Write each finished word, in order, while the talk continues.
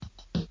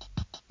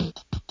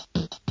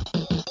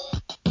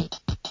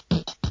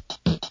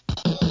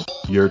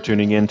You're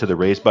tuning in to the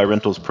Raised by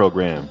Rentals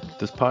program.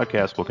 This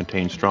podcast will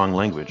contain strong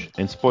language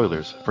and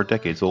spoilers for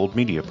decades-old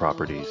media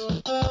properties.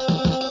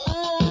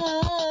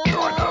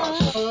 Join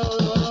us.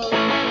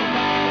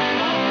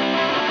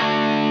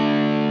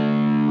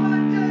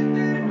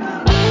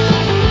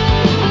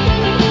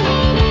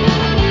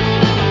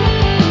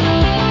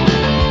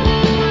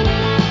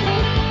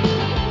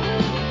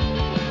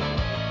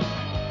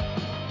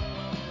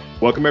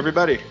 Welcome,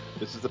 everybody.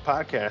 This is the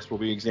podcast where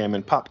we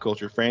examine pop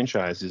culture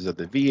franchises of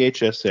the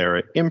VHS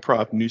era,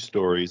 improv news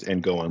stories,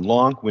 and go on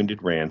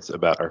long-winded rants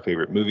about our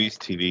favorite movies,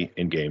 TV,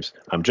 and games.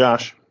 I'm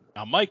Josh.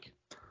 I'm Mike.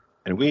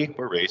 And we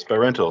were raised by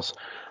rentals.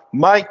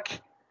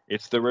 Mike,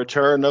 it's the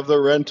return of the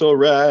rental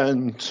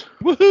rant.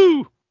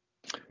 Woohoo!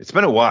 It's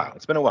been a while.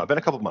 It's been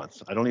a couple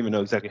months. I don't even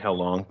know exactly how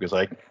long because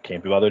I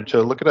can't be bothered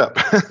to look it up.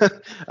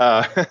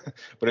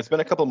 But it's been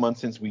a couple months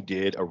since we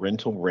did a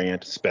rental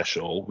rant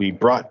special. We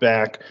brought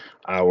back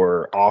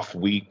our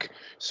off-week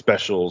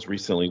specials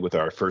recently with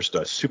our first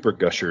Super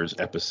Gushers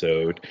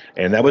episode,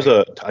 and that was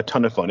a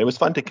ton of fun. It was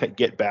fun to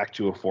get back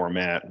to a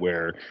format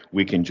where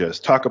we can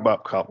just talk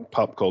about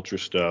pop culture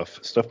stuff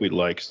we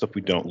like, stuff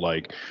we don't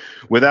like,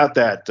 without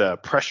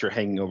that pressure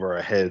hanging over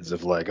our heads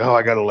of like, oh,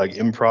 I gotta like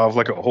improv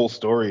like a whole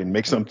story and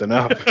make something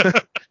up.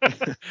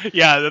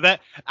 Yeah,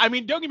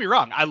 don't get me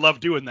wrong, I love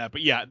doing that,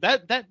 but yeah,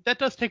 that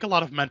does take a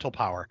lot of mental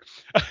power.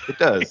 It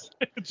does.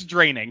 It's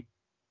draining.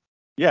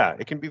 Yeah,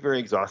 it can be very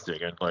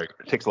exhausting, and like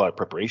it takes a lot of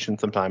preparation.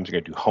 Sometimes you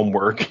gotta do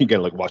homework, you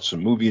gotta like watch some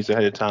movies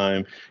ahead of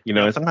time,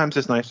 and sometimes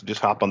it's nice to just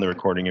hop on the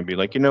recording and be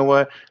like, you know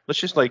what, let's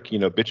just like,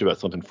 bitch about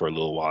something for a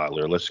little while,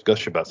 or let's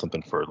gush about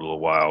something for a little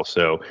while.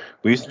 So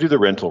we used to do the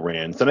rental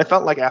rants, and I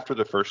felt like after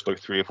the first like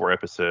 3 or 4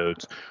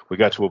 episodes, we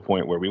got to a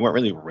point where we weren't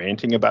really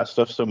ranting about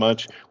stuff so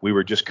much. We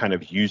were just kind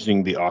of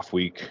using the off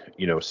week,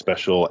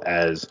 special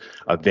as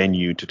a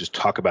venue to just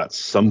talk about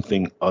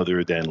something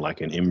other than like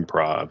an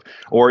improv,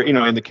 or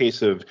in the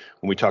case of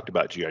when we talked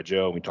about G.I.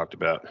 Joe, we talked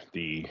about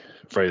the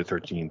Friday the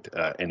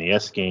 13th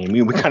NES game.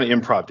 We kind of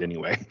improv'd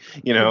anyway,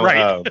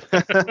 Right.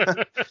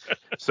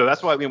 So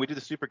that's why we did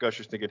the Super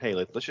Gushers thinking, hey,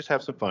 let's just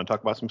have some fun,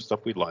 talk about some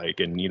stuff we like.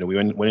 And, we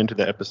went into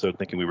the episode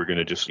thinking we were going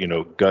to just,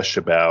 gush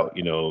about,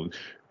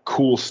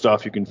 cool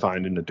stuff you can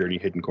find in the dirty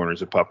hidden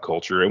corners of pop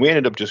culture, and we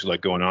ended up just like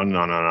going on and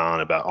on and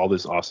on about all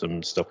this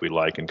awesome stuff we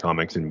like in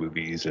comics and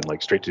movies and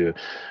like straight to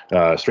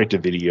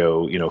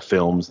video,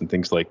 films and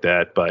things like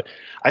that. But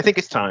I think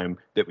it's time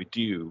that we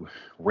do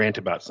rant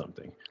about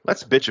something.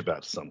 Let's bitch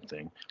about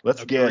something.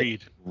 Let's Agreed.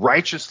 Get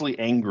righteously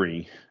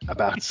angry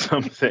about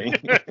something.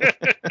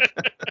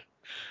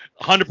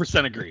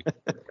 100% agree.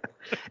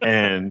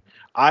 And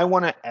I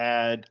want to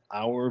add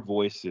our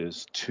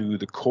voices to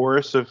the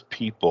chorus of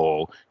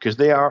people, because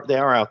they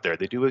are out there.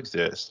 They do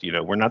exist.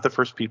 We're not the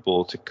first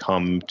people to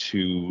come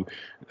to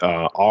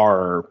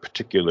our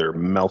particular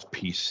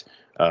mouthpiece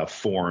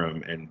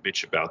forum and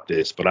bitch about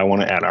this, but I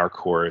want to add our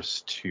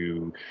chorus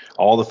to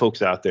all the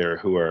folks out there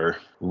who are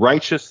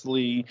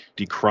righteously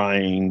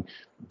decrying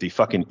the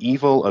fucking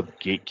evil of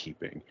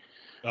gatekeeping.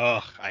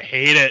 Ugh, I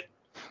hate it.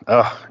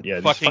 Ugh, yeah.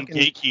 Fucking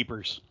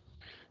gatekeepers.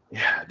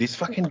 Yeah, these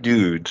fucking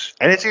dudes,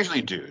 and it's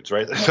usually dudes,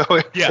 right?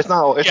 So Yeah. It's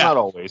not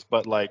always,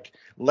 but like,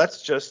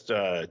 let's just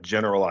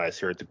generalize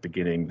here at the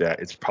beginning that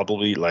it's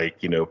probably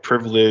like,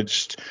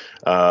 privileged,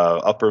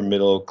 upper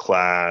middle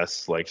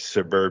class, like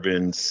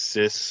suburban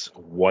cis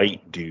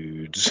white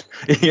dudes,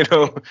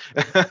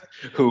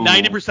 who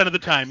 90% of the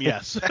time,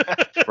 yes.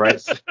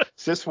 right,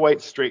 cis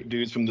white straight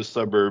dudes from the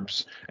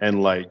suburbs,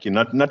 and like,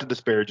 not to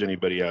disparage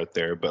anybody out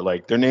there, but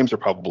like their names are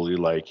probably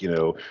like,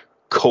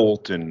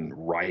 Colt and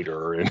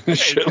Ryder and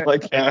shit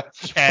like that.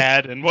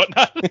 Chad and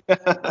whatnot.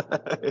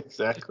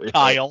 Exactly.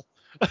 Kyle.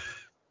 Right.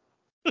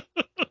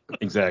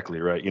 Exactly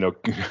right.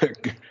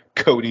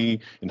 Cody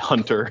and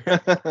Hunter.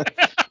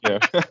 Yeah.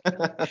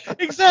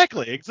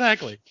 Exactly.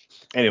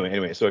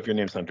 Anyway, so if your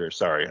name's Hunter,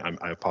 sorry,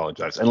 I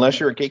apologize. Unless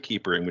you're a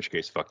gatekeeper, in which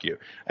case, fuck you.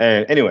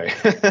 Anyway.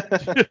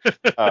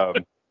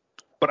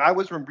 But I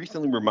was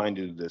recently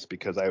reminded of this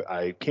because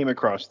I came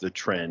across the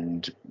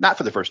trend, not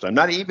for the first time,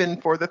 not even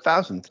for the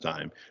 1,000th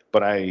time,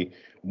 but I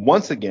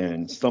once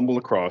again stumbled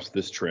across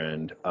this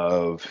trend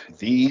of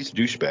these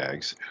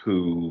douchebags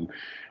who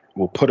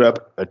will put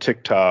up a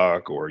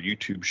TikTok or a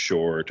YouTube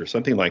short or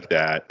something like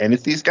that. And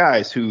it's these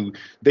guys who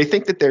they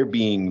think that they're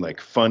being like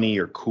funny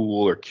or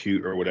cool or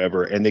cute or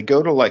whatever. And they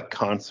go to like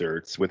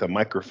concerts with a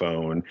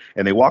microphone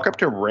and they walk up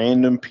to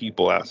random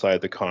people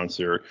outside the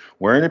concert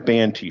wearing a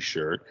band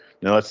t-shirt.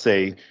 Now, let's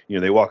say,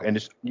 they walk, and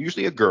it's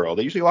usually a girl.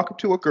 They usually walk up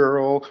to a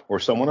girl or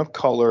someone of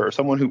color or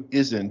someone who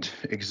isn't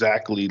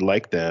exactly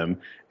like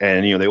them.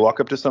 And, they walk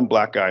up to some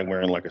black guy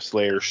wearing like a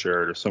Slayer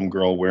shirt or some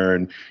girl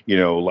wearing,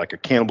 like a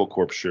Cannibal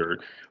Corpse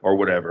shirt or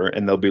whatever.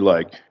 And they'll be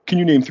like, can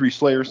you name 3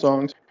 Slayer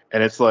songs?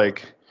 And it's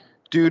like,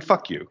 dude,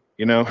 fuck you,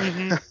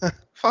 Mm-hmm.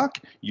 Fuck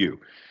you.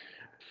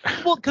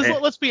 Well, because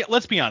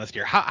let's be honest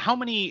here. How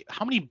many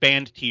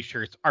band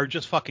t-shirts are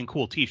just fucking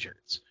cool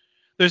t-shirts?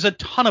 There's a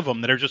ton of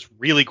them that are just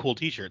really cool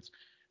t-shirts.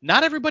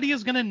 Not everybody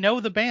is going to know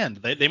the band.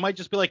 They might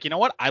just be like, you know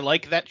what? I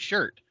like that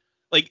shirt.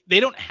 Like, they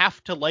don't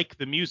have to like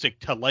the music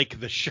to like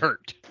the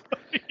shirt.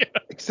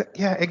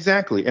 Yeah,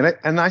 exactly.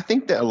 And I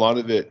think that a lot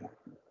of it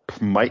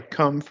might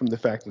come from the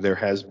fact that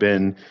there's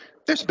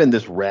been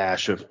this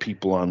rash of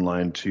people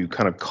online too,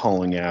 kind of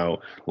calling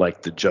out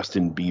like the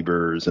Justin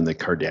Biebers and the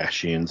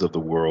Kardashians of the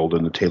world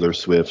and the Taylor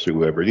Swifts or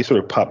whoever, these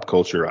sort of pop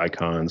culture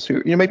icons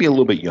who, maybe a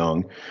little bit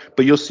young,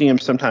 but you'll see them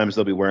sometimes.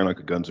 They'll be wearing like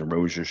a Guns N'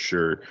 Roses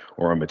shirt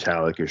or a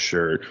Metallica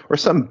shirt or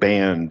some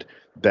band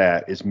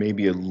that is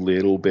maybe a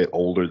little bit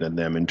older than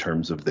them in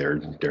terms of their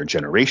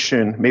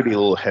generation, maybe a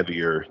little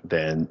heavier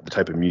than the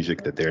type of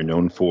music that they're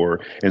known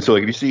for. And so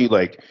like if you see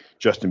like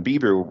Justin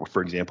Bieber,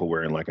 for example,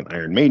 wearing like an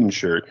Iron Maiden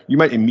shirt, you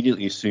might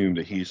immediately assume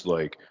that he's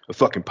like a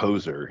fucking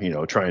poser,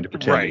 trying to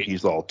pretend that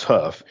he's all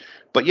tough.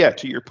 But yeah,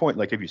 to your point,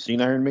 like, have you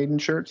seen Iron Maiden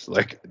shirts?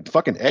 Like,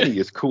 fucking Eddie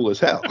is cool as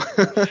hell.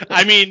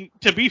 I mean,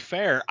 to be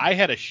fair, I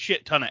had a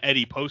shit ton of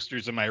Eddie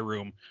posters in my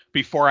room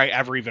before I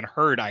ever even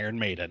heard Iron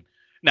Maiden.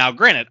 Now,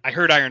 granted, I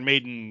heard Iron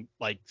Maiden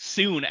like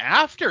soon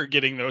after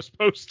getting those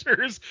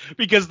posters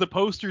because the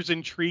posters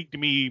intrigued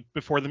me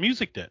before the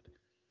music did.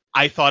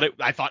 I thought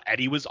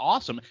Eddie was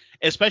awesome,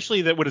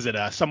 especially that, what is it,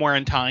 Somewhere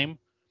in Time?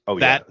 Oh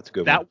yeah, that's a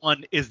good one. That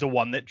one is the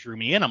one that drew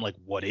me in. I'm like,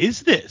 what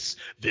is this?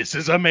 This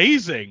is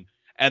amazing.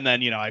 And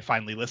then, I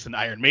finally listened to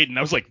Iron Maiden.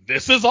 I was like,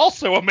 this is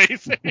also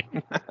amazing.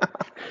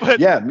 But,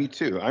 yeah, me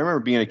too. I remember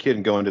being a kid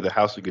and going to the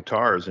House of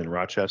Guitars in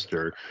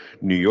Rochester,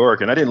 New York.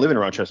 And I didn't live in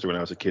Rochester when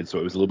I was a kid, so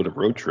it was a little bit of a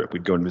road trip.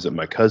 We'd go and visit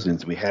my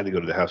cousins. We had to go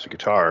to the House of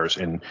Guitars.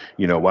 And,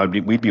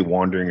 we'd be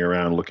wandering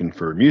around looking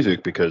for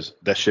music because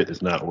that shit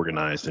is not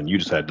organized. And you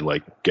just had to,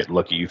 like, get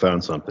lucky you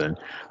found something.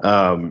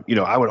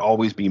 I would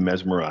always be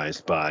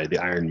mesmerized by the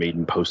Iron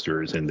Maiden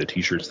posters and the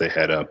T-shirts they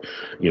had up,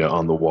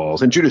 on the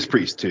walls. And Judas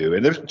Priest, too.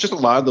 And there's just a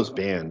lot of those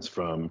bands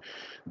from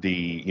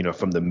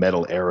the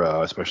metal era,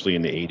 especially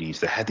in the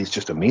 80s, that had these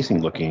just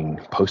amazing looking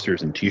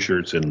posters and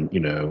T-shirts and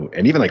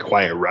and even like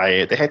Quiet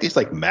Riot. They had these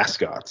like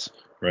mascots,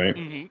 right?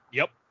 Mm-hmm.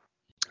 Yep.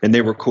 And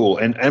they were cool.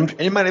 And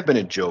it might have been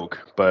a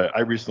joke, but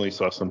I recently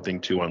saw something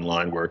too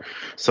online where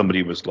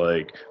somebody was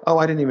like, "Oh,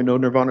 I didn't even know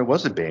Nirvana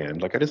was a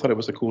band. Like, I just thought it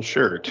was a cool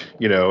shirt,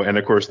 And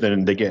of course,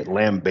 then they get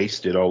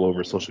lambasted all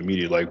over social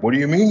media, like, "What do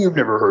you mean you've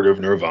never heard of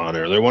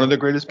Nirvana? They're one of the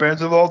greatest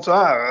bands of all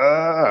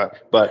time."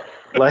 But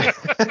like.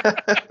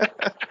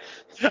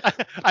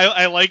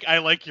 I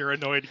like your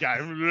annoyed guy.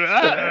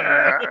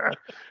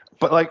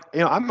 But like,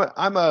 you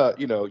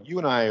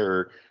and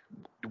I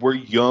we're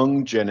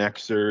young Gen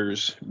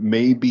Xers,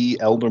 maybe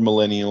elder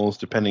millennials,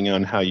 depending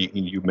on how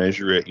you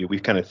measure it. We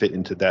kind of fit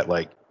into that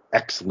like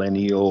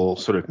X-lennial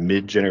sort of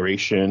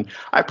mid-generation.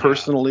 I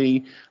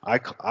personally, I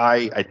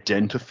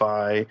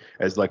identify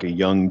as like a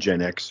young Gen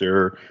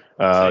Xer.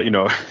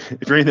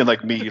 If you're anything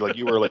like me, like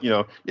you were like,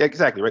 yeah,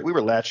 exactly, right. We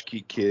were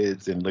latchkey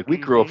kids, and like we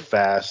grew up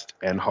fast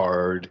and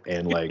hard,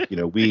 and like,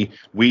 we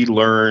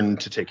learned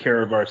to take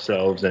care of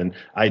ourselves. And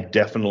I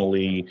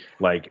definitely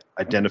like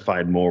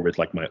identified more with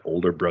like my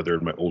older brother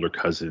and my older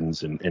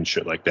cousins and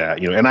shit like that.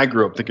 And I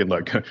grew up thinking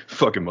like,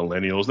 fucking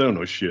millennials, they don't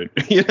know shit.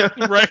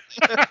 Right.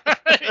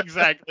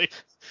 Exactly.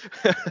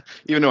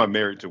 Even though I'm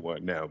married to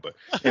one now, but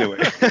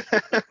anyway.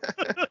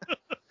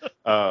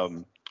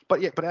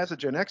 But as a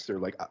Gen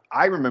Xer, like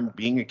I remember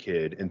being a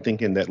kid and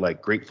thinking that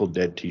like Grateful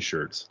Dead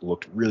T-shirts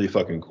looked really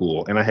fucking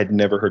cool, and I had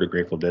never heard a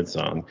Grateful Dead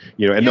song,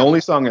 and the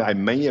only song I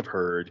may have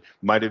heard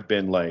might have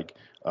been like,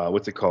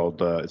 what's it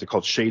called? Is it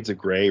called Shades of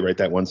Grey? Right,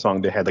 that one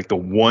song they had, like the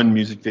one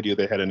music video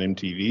they had on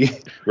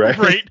MTV, right?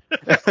 Right.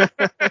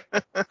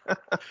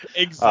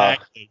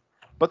 Exactly.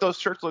 But those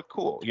shirts look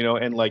cool,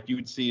 and like you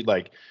would see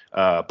like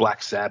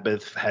Black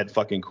Sabbath had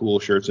fucking cool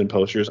shirts and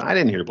posters. I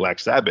didn't hear Black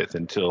Sabbath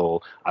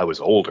until I was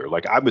older.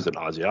 Like I was an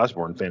Ozzy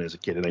Osbourne fan as a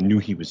kid, and I knew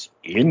he was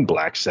in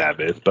Black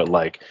Sabbath, but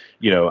like,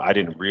 I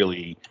didn't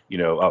really,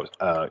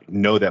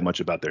 know that much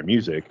about their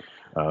music.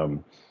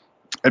 And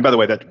by the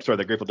way, that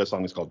Grateful Dead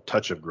song is called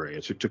Touch of Grey.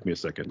 It took me a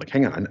second. Like,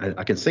 hang on,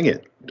 I can sing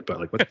it, but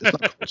like, what? It's not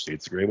called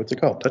Shades of Grey. What's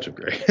it called? Touch of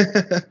Grey.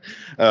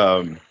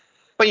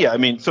 But yeah, I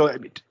mean, so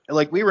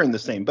like we were in the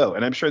same boat,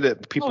 and I'm sure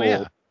that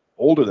people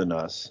older than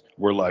us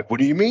were like, "What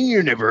do you mean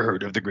you never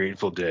heard of the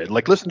Grateful Dead?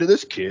 Like, listen to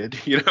this kid,"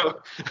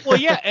 Well,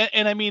 yeah,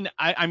 and I mean,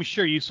 I'm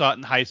sure you saw it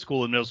in high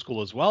school and middle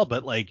school as well,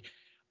 but like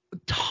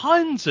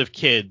tons of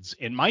kids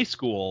in my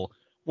school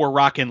were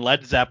rocking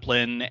Led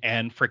Zeppelin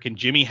and freaking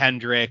Jimi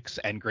Hendrix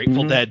and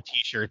Grateful Dead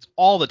T-shirts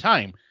all the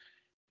time.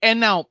 And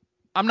now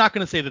I'm not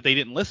going to say that they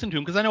didn't listen to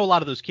them, because I know a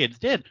lot of those kids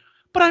did.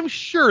 But I'm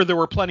sure there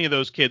were plenty of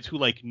those kids who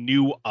like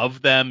knew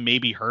of them,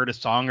 maybe heard a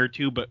song or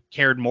two, but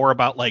cared more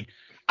about like,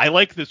 I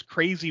like this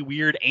crazy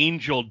weird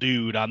angel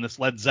dude on this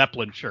Led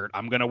Zeppelin shirt,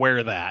 I'm going to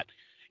wear that.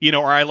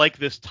 Or I like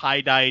this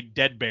tie-dyed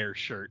Dead Bear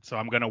shirt, so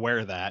I'm going to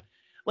wear that.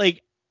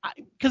 Like,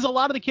 because a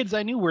lot of the kids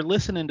I knew were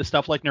listening to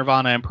stuff like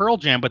Nirvana and Pearl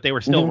Jam, but they were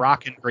still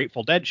rocking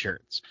Grateful Dead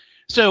shirts.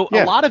 So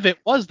a lot of it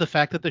was the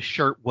fact that the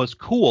shirt was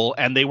cool,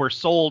 and they were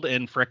sold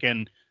in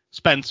frickin'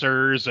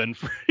 Spencer's and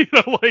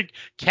like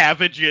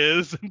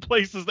Cabbages and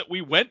places that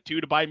we went to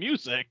buy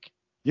music.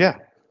 Yeah.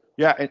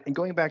 And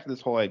going back to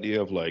this whole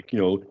idea of like,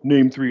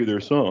 name 3 of their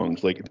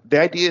songs. Like the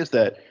idea is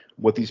that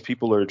what these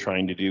people are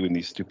trying to do in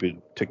these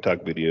stupid TikTok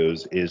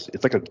videos is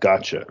it's like a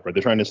gotcha, right?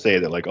 They're trying to say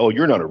that like, oh,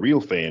 you're not a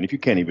real fan if you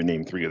can't even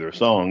name 3 of their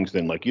songs,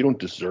 then like you don't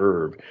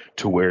deserve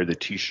to wear the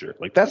T-shirt.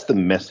 Like that's the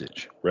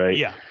message, right?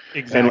 Yeah,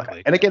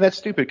 exactly. And again, that's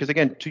stupid because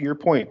again, to your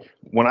point,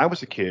 when I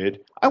was a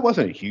kid, I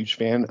wasn't a huge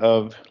fan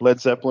of Led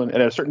Zeppelin,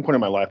 and at a certain point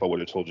in my life, I would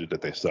have told you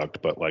that they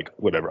sucked, but like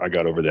whatever, I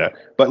got over that.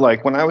 But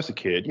like when I was a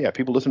kid, yeah,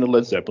 people listened to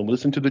Led Zeppelin,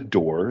 listened to the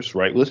Doors,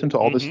 right? Listen to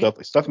all this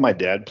Hmm. stuff my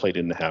dad played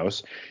in the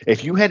house.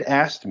 If you had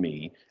asked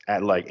me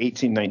at like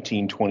 18,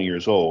 19, 20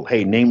 years old,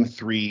 hey, name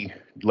 3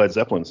 Led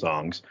Zeppelin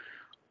songs,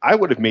 I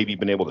would have maybe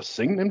been able to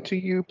sing them to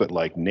you, but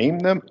like name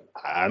them,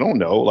 I don't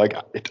know. Like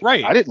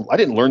Right. I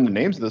didn't learn the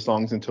names of the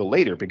songs until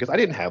later because I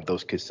didn't have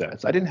those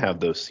cassettes. I didn't have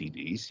those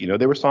CDs. You know,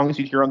 there were songs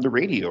you'd hear on the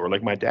radio or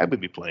like my dad would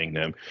be playing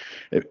them.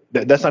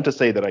 That's not to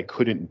say that I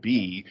couldn't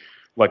be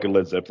like a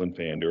Led Zeppelin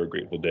fan or a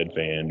Grateful Dead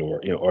fan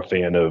or or a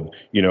fan of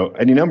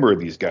any number of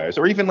these guys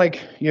or even like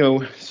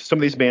some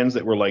of these bands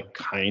that were like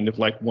kind of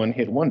like one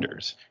hit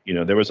wonders.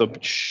 There was a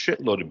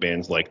shitload of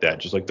bands like that,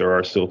 just like there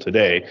are still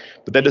today.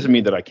 But that doesn't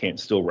mean that I can't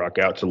still rock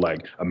out to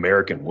like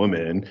American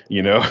Woman,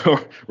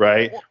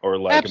 right? Well, Or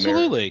like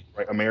absolutely.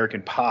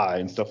 American Pie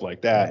and stuff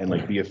like that, and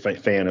like be a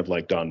fan of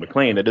like Don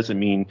McLean. That doesn't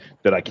mean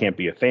that I can't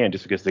be a fan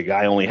just because the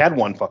guy only had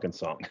one fucking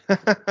song.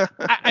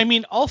 I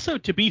mean, also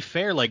to be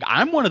fair, like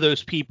I'm one of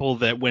those people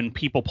that when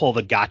people pull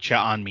the gotcha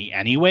on me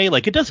anyway,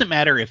 like it doesn't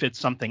matter if it's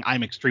something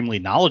I'm extremely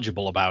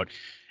knowledgeable about.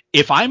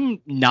 If I'm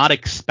not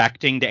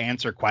expecting to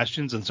answer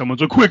questions and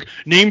someone's like, quick,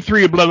 name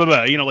 3 blah blah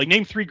blah, like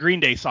name 3 Green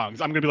Day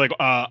songs, I'm gonna be like,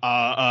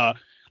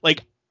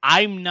 like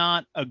I'm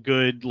not a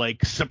good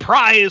like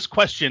surprise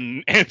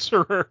question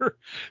answerer.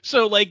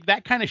 So like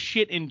that kind of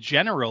shit in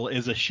general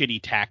is a shitty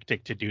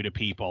tactic to do to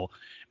people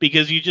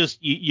because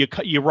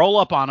you roll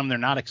up on them, they're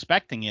not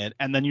expecting it,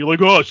 and then you're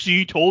like, oh,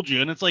 see, told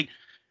you, and it's like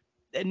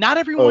not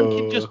everyone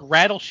can just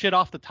rattle shit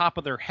off the top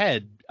of their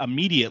head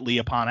immediately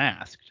upon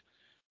asked.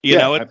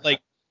 Yeah, It's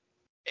like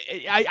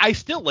I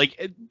still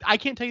like I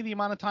can't tell you the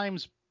amount of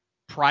times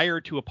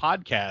prior to a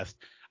podcast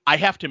I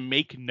have to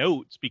make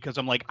notes because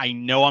I'm like I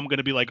know I'm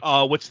gonna be like,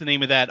 oh, what's the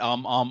name of that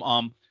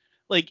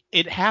like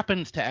it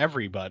happens to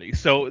everybody.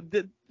 So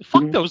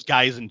fuck mhm. those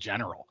guys in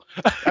general.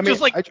 I mean,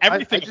 Just like I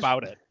everything just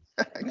about it.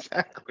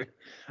 exactly.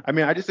 I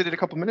mean, I just did it a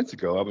couple minutes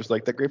ago. I was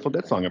like, that Grateful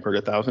Dead song I've heard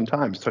 1,000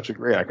 times. Such a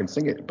great, I can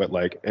sing it. But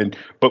like,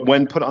 but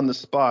when put on the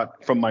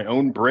spot from my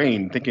own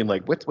brain, thinking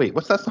like, wait,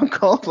 what's that song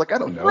called? Like, I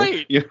don't know.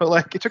 Right.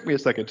 Like it took me a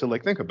second to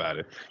like think about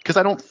it because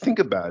I don't think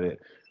about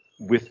it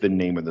with the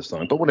name of the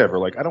song. But whatever.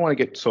 Like, I don't want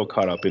to get so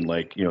caught up in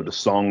like the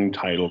song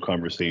title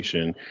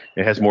conversation.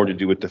 It has more to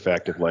do with the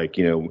fact of like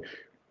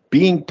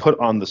being put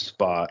on the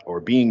spot or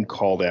being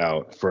called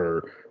out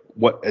for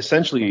what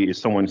essentially is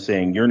someone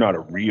saying you're not a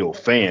real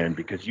fan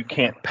because you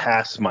can't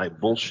pass my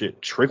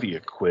bullshit trivia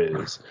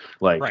quiz.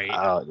 Like Right.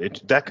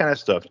 that kind of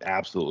stuff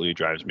absolutely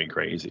drives me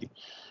crazy.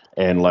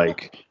 And Well,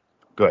 like,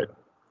 good.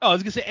 oh, I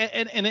was gonna say,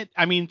 and it.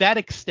 I mean, that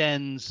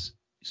extends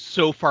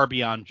so far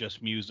beyond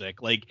just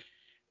music. Like,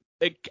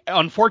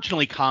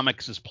 unfortunately,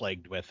 comics is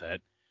plagued with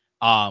it.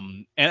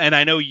 And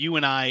I know you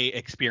and I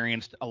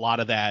experienced a lot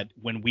of that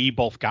when we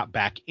both got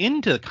back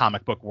into the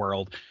comic book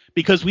world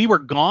because we were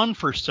gone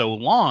for so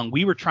long.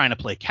 We were trying to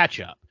play catch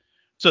up.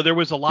 So there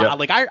was a lot. Yep.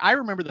 Like I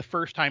remember the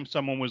first time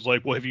someone was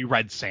like, "Well, have you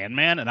read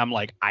Sandman?" And I'm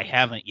like, "I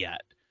haven't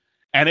yet."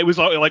 And it was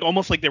like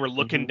almost like they were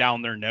looking Hmm.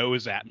 down their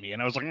nose at me,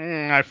 and I was like,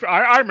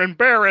 I'm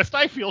embarrassed.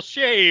 I feel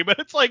shame. And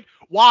it's like,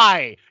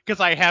 why? Because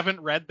I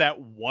haven't read that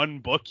one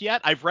book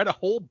yet. I've read a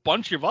whole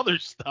bunch of other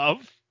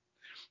stuff,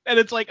 and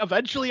it's like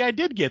eventually I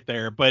did get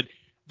there, but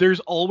there's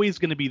always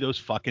going to be those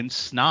fucking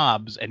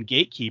snobs and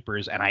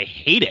gatekeepers, and I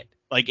hate it.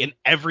 Like in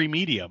every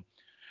medium.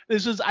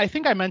 I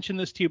think I mentioned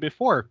this to you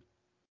before,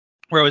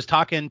 where I was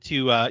talking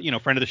to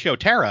friend of the show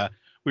Tara.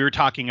 We were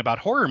talking about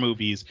horror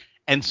movies,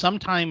 and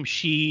sometimes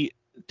she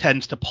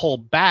tends to pull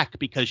back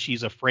because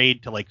she's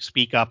afraid to like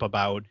speak up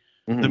about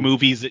the Hmm.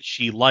 movies that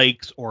she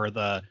likes or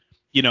the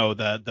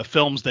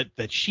films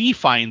that she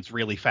finds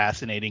really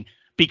fascinating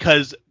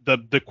because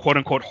the quote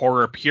unquote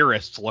horror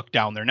purists look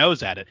down their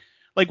nose at it.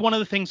 Like one of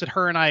the things that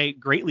her and I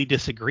greatly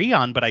disagree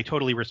on, but I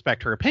totally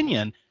respect her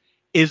opinion,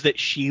 is that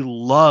she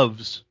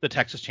loves the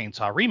Texas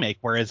Chainsaw remake,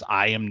 whereas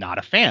I am not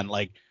a fan.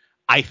 Like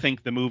I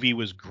think the movie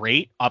was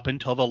great up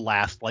until the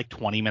last like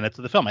 20 minutes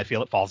of the film. I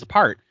feel it falls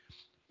apart.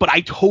 But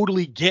I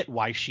totally get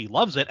why she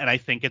loves it, and I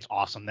think it's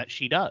awesome that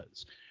she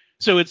does.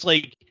 So it's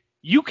like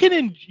you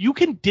can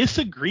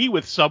disagree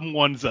with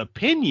someone's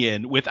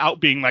opinion without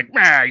being like,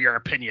 your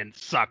opinion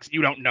sucks.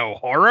 You don't know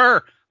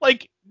horror.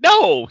 Like,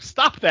 no,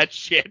 stop that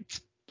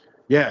shit.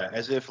 Yeah,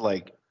 as if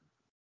like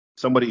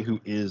somebody who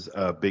is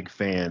a big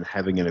fan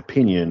having an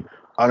opinion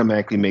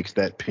automatically makes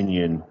that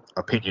opinion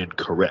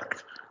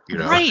correct. You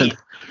know, Right,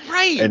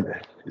 right. and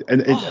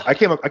and Oh, I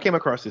came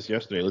across this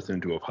yesterday listening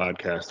to a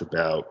podcast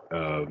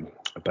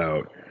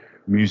about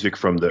music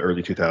from the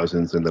early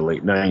 2000s and the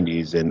late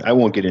 90s, and I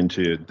won't get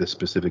into the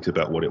specifics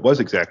about what it was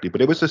exactly,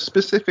 but it was a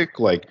specific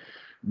like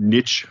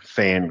niche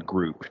fan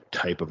group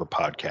type of a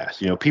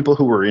podcast. You know, people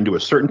who are into a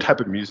certain type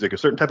of music, a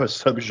certain type of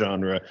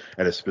subgenre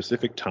at a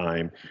specific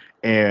time.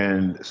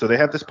 And so they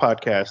have this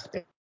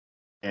podcast,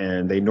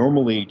 and they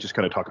normally just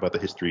kind of talk about the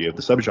history of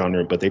the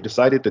subgenre, but they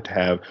decided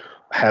to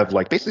have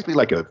like basically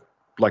like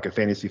a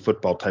fantasy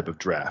football type of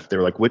draft. They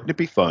were like, wouldn't it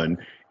be fun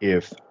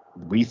if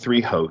we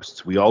three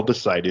hosts, we all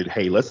decided,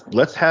 hey,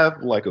 let's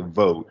have like a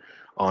vote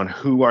on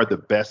who are the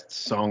best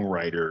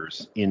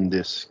songwriters in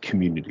this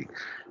community.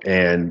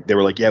 And they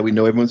were like, yeah, we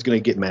know everyone's going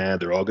to get mad.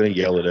 They're all going to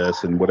yell at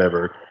us and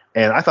whatever.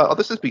 And I thought, oh,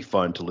 this would be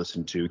fun to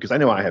listen to because I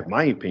know I have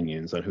my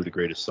opinions on who the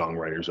greatest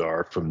songwriters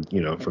are from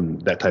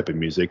that type of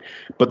music.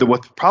 But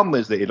what the problem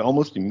is that it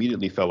almost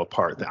immediately fell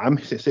apart. I'm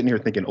sitting here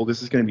thinking, oh,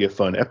 this is going to be a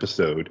fun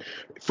episode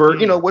for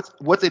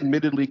what's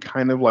admittedly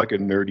kind of like a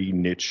nerdy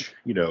niche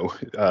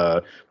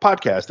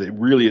podcast that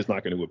really is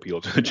not going to appeal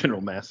to the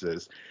general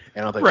masses.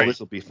 And I was like, oh, this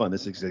will be fun.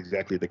 This is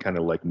exactly the kind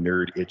of like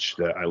nerd itch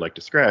that I like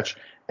to scratch.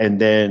 And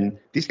then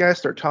these guys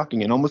start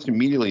talking, and almost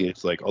immediately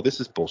it's like, oh, this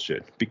is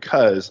bullshit,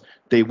 because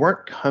they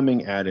weren't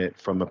coming at it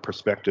from a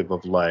perspective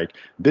of like,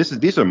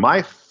 these are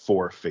my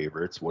four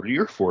favorites. What are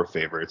your four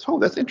favorites? Oh,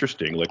 that's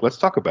interesting. Like, let's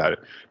talk about it.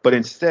 But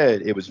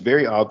instead, it was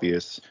very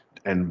obvious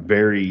and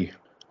very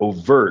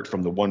overt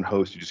from the one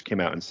host who just came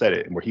out and said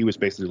it, and where he was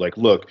basically like,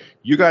 look,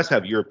 you guys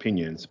have your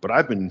opinions, but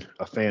I've been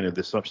a fan of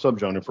this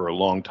subgenre for a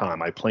long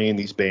time. I play in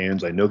these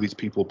bands. I know these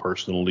people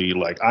personally.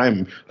 Like,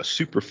 I'm a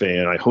super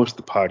fan. I host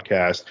the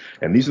podcast,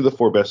 and these are the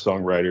four best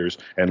songwriters.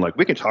 And like,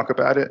 we can talk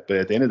about it, but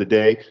at the end of the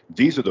day,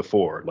 these are the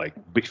four, like,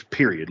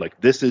 period.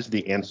 Like, this is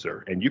the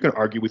answer. And you can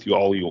argue with you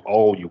all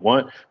you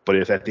want, but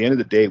if at the end of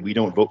the day, we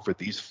don't vote for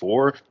these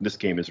four, this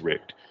game is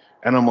rigged.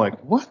 And I'm like,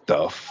 what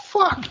the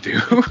fuck,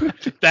 dude?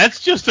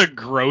 That's just a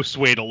gross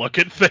way to look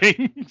at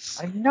things.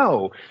 I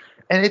know.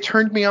 And it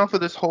turned me off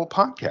of this whole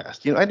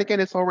podcast. And again,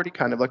 it's already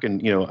kind of like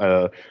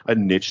a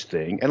niche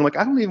thing. And like,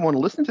 I don't even want to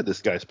listen to this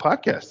guy's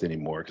podcast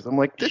anymore because I'm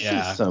like, this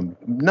is some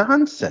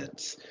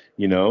nonsense.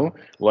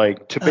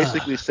 Like, to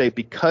basically say,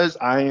 because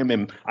I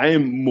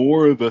am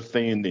more of a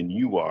fan than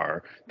you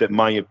are, that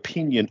my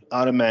opinion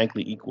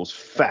automatically equals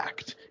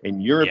fact,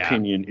 and your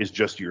opinion is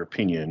just your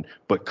opinion,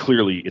 but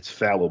clearly it's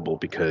fallible,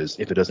 because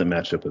if it doesn't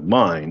match up with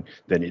mine,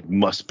 then it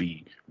must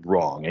be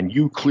wrong. And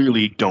you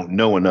clearly don't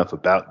know enough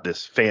about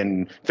this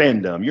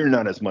fandom. You're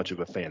not as much of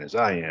a fan as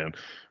I am,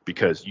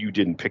 because you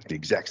didn't pick the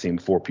exact same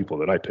four people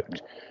that I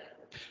picked.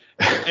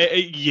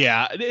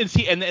 Yeah, and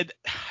see, and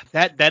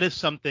that is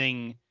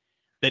something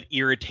that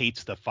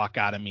irritates the fuck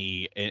out of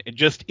me,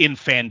 just in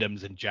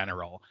fandoms in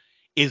general,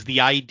 is the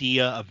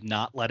idea of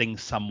not letting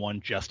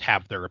someone just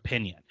have their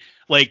opinion.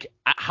 Like,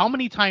 how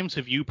many times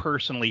have you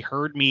personally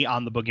heard me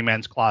on the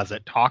Boogeyman's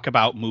Closet talk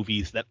about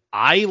movies that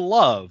I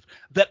love,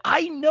 that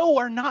I know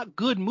are not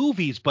good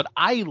movies, but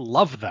I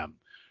love them?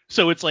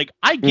 So it's like,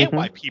 I get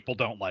why people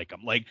don't like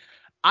them. Like,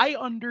 I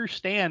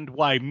understand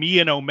why me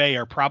and Omei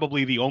are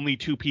probably the only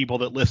two people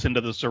that listen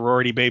to the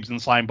Sorority Babes and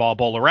Slimeball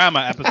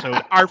Bolorama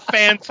episode are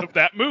fans of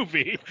that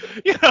movie.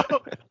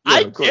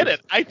 I get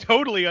it. I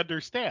totally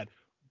understand.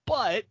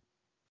 But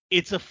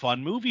it's a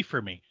fun movie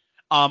for me.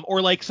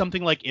 Or like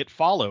something like It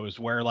Follows,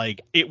 where like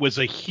it was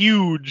a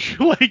huge,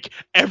 like,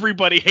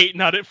 everybody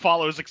hating on It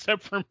Follows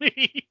except for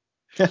me.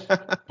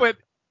 But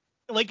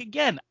like,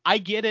 again, I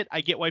get it.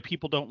 I get why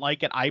people don't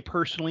like it. I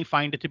personally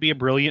find it to be a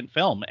brilliant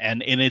film,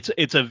 and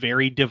it's a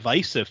very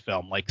divisive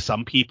film. Like,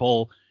 some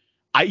people,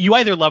 you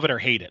either love it or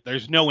hate it.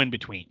 There's no in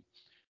between.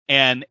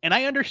 And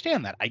I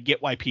understand that. I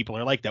get why people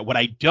are like that. What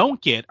I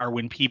don't get are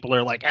when people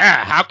are like,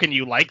 how can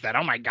you like that?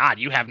 Oh my God,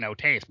 you have no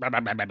taste. Blah, blah,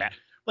 blah, blah, blah.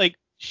 Like,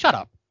 shut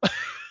up.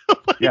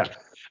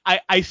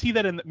 I see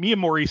that me and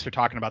Maurice are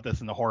talking about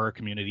this in the horror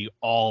community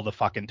all the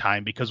fucking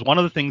time, because one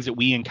of the things that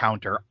we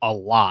encounter a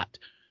lot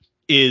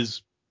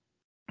is,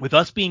 with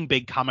us being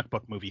big comic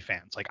book movie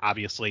fans, like,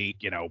 obviously,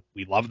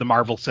 we love the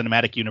Marvel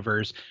Cinematic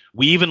Universe.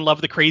 We even love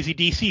the crazy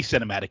DC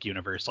Cinematic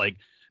Universe. Like,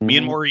 me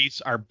and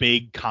Maurice are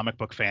big comic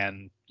book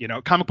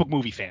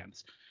movie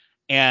fans.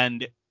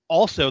 And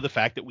also the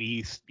fact that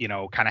we,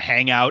 kind of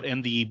hang out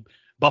in the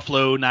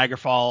Buffalo, Niagara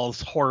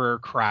Falls horror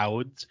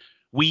crowds.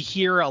 We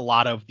hear a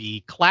lot of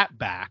the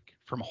clapback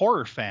from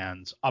horror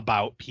fans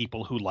about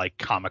people who like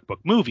comic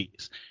book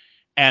movies.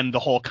 And the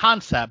whole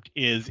concept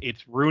is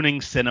it's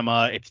ruining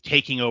cinema. It's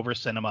taking over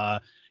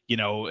cinema.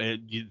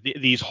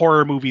 These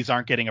horror movies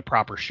aren't getting a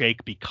proper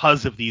shake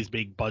because of these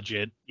big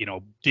budget,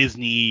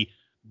 Disney,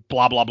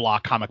 blah, blah, blah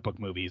comic book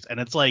movies. And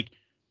it's like,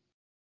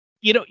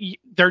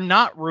 they're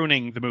not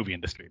ruining the movie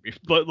industry.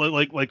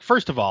 Like,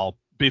 first of all,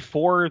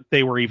 before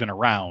they were even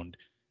around,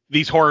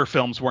 these horror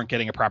films weren't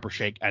getting a proper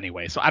shake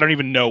anyway. So I don't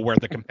even know where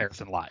the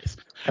comparison lies.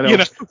 I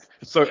know.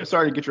 So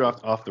sorry to get you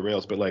off the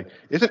rails, but like,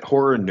 isn't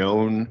horror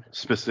known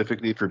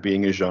specifically for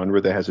being a genre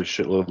that has a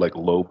shitload of like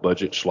low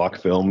budget schlock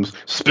films,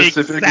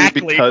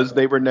 specifically because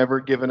they were never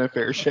given a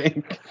fair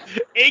shake?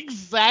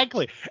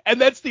 Exactly.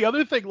 And that's the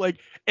other thing. Like,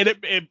 and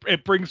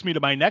it brings me to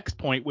my next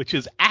point, which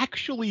is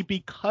actually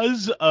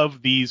because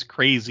of these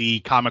crazy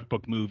comic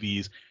book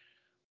movies,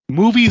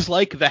 movies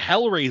like the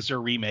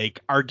Hellraiser remake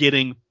are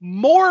getting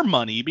more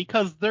money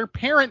because their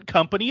parent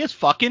company is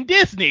fucking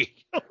Disney.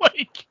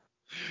 Like,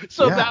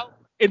 so Yeah. now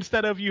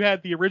instead of you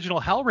had the original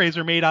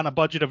Hellraiser made on a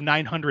budget of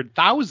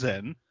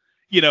 900,000,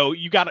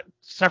 you got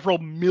several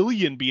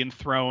million being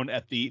thrown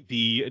at the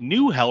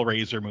new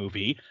Hellraiser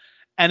movie,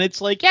 and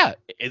it's like, yeah,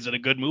 is it a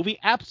good movie?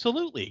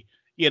 Absolutely.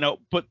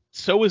 But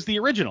so is the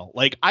original.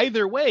 Like,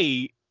 either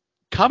way,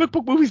 comic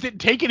book movies didn't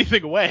take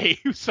anything away.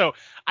 So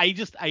I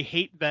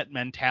hate that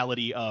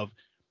mentality of,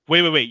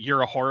 wait,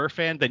 you're a horror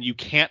fan, then you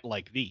can't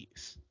like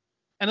these.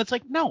 And it's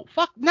like, no,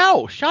 fuck,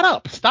 no, shut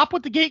up. Stop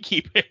with the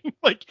gatekeeping.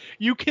 Like,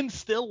 you can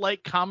still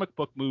like comic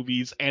book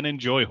movies and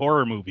enjoy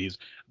horror movies.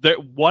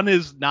 That one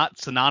is not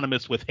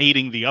synonymous with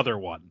hating the other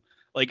one.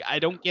 Like, I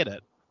don't get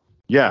it.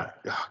 Yeah.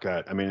 Oh,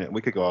 God. I mean,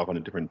 we could go off on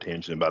a different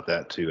tangent about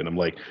that too. And I'm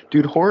like,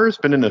 dude, horror's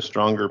been in a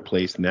stronger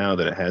place now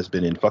than it has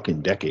been in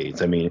fucking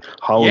decades. I mean,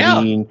 Yeah.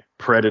 Halloween,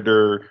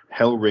 Predator,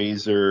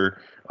 Hellraiser,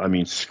 I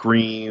mean,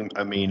 Scream,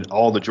 I mean,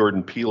 all the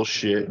Jordan Peele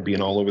shit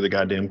being all over the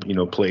goddamn,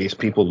 place.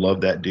 People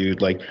love that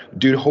dude. Like,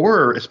 dude,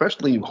 horror,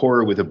 especially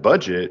horror with a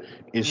budget,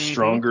 is Mm-hmm.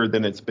 stronger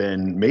than it's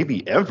been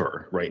maybe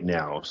ever right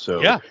now. So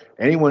Yeah.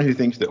 anyone who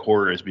thinks that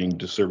horror is being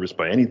disserviced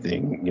by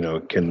anything,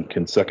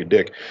 can suck a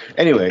dick.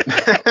 Anyway.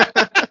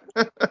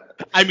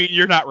 I mean,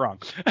 you're not wrong.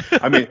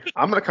 I mean,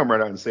 I'm going to come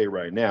right out and say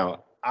right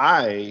now,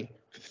 I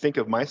think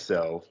of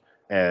myself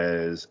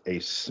as a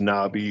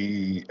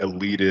snobby,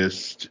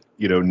 elitist,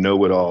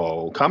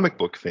 know-it-all comic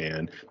book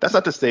fan. That's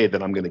not to say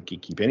that I'm going to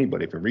keep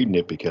anybody from reading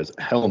it, because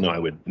hell no, I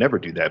would never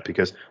do that,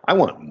 because I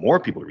want more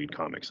people to read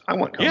comics. I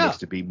want Yeah. comics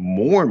to be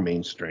more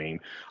mainstream.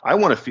 I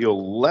want to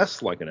feel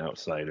less like an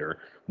outsider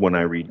when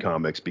I read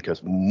comics,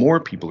 because more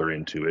people are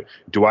into it.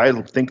 Do I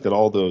think that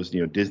all those,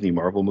 Disney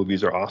Marvel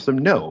movies are awesome?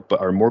 No,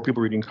 but are more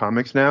people reading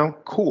comics now?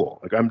 Cool.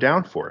 Like, I'm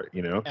down for it,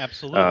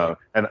 Absolutely.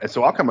 And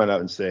so I'll come out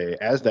and say,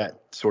 as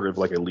that sort of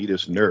like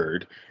elitist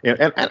nerd,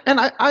 and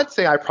I'd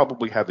say I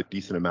probably have a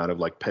decent amount of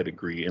like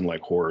pedigree in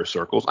like horror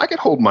circles. I could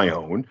hold my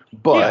own, Yeah.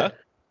 but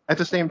at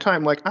the same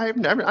time, like, I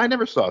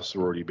never saw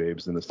sorority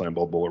babes in the Slime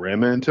Ball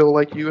Bolorama until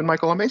like you and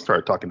Michael and May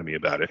started talking to me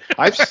about it.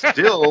 I've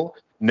still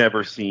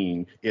never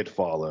seen It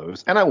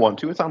Follows, and I want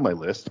to. It's on my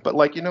list, but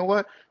like, you know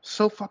what?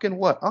 So fucking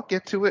what? I'll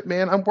get to it,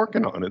 man. I'm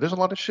working on it. There's a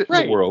lot of shit in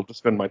the Right. world to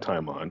spend my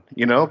time on,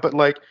 but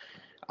like,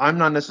 I'm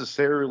not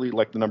necessarily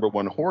like the number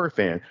one horror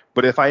fan,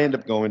 but if I end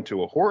up going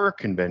to a horror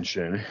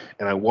convention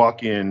and I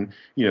walk in,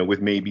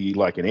 with maybe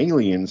like an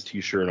Aliens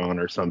t-shirt on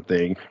or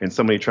something, and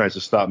somebody tries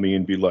to stop me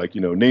and be like,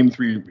 name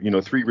three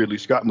Ridley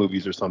Scott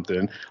movies or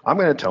something, I'm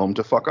going to tell them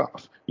to fuck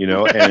off, and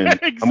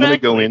I'm going to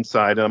go Exactly.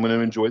 inside and I'm going to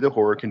enjoy the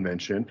horror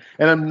convention,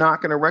 and I'm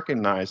not going to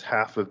recognize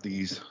half of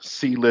these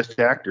C-list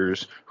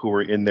actors who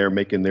are in there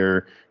making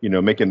their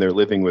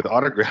living with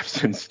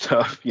autographs and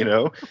stuff,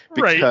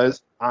 Right.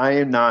 because I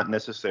am not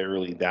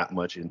necessarily that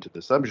much into the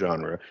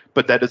subgenre,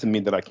 but that doesn't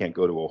mean that I can't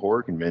go to a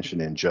horror convention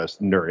and just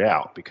nerd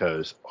out,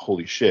 because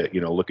holy shit,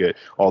 look at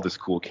all this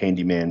cool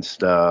Candyman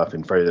stuff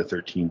and Friday the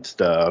 13th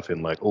stuff,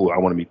 and like, oh, I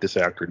want to meet this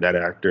actor and that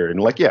actor, and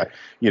like, yeah,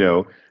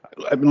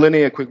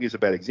 Linnea Quigley is a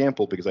bad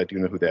example because I do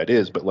know who that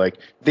is, but like,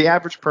 the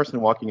average person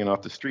walking in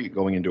off the street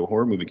going into a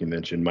horror movie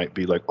convention might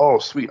be like, oh,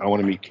 sweet, I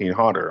want to meet Kane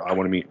Hodder, I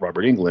want to meet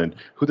Robert Englund.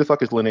 Who the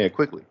fuck is Linnea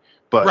Quigley?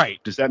 But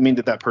Right. does that mean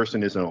that that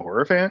person isn't a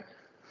horror fan?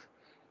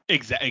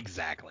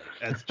 Exactly.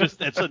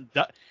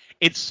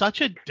 It's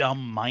such a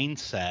dumb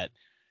mindset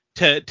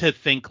to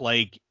think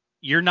like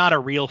you're not a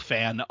real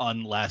fan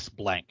unless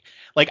blank.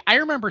 Like, I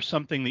remember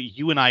something that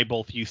you and I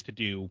both used to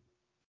do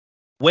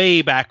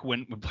way back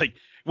when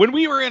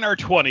we were in our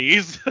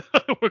 20s.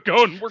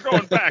 We're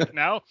going back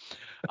now.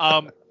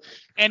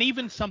 And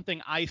even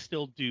something I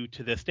still do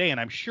to this day, and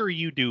I'm sure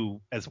you do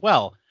as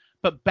well.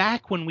 But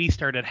back when we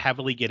started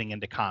heavily getting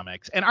into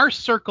comics, and our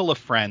circle of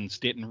friends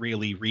didn't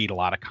really read a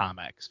lot of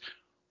comics,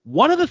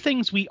 one of the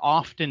things we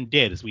often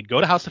did is we'd go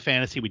to House of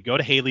Fantasy, we'd go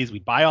to Haley's,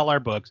 we'd buy all our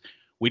books,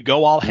 we'd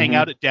go all hang Mm-hmm.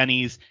 out at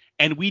Denny's,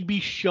 and we'd be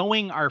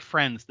showing our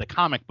friends the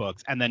comic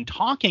books and then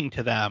talking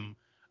to them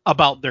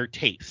about their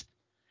taste.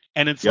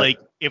 And it's Yep. like,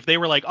 if they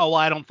were like, oh, well,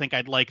 I don't think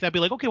I'd like that, I'd be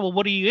like, okay, well,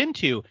 what are you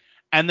into?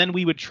 And then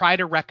we would try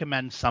to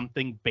recommend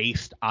something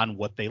based on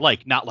what they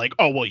like. Not like,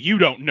 oh, well, you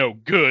don't know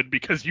good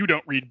because you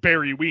don't read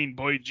Barry Ween,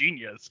 Boy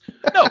Genius.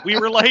 No, we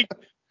were like,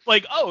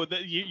 oh,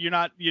 you're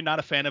not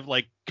a fan of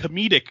like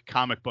comedic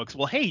comic books.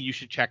 Well, hey, you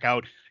should check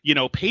out,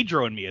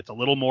 Pedro and Me. It's a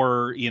little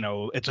more,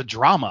 it's a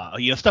drama,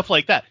 stuff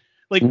like that.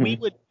 Like, we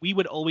Mm-hmm.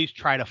 would always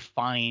try to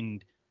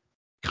find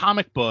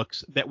comic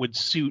books that would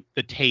suit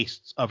the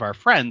tastes of our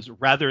friends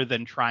rather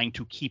than trying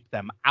to keep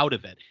them out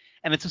of it.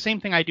 And it's the same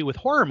thing I do with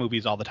horror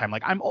movies all the time.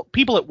 Like,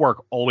 people at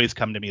work always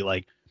come to me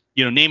like,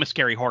 name a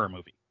scary horror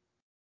movie.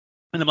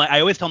 And I'm like,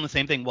 I always tell them the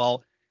same thing.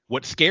 Well,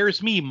 what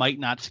scares me might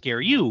not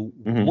scare you.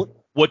 Mm-hmm.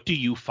 What do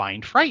you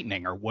find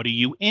frightening, or what are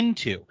you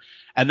into?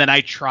 And then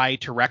I try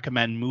to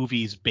recommend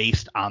movies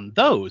based on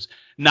those,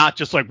 not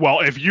just like, well,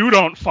 if you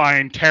don't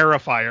find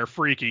Terrifier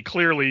freaky,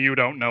 clearly you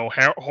don't know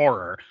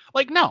horror.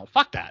 Like, no,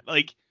 fuck that.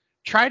 Like,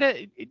 try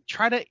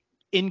to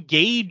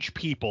engage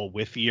people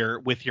with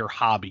your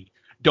hobby.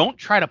 don't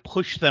try to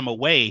push them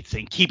away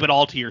saying keep it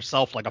all to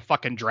yourself like a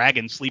fucking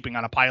dragon sleeping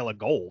on a pile of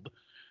gold.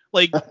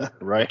 Like,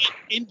 right.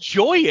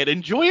 enjoy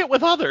it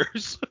with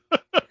others.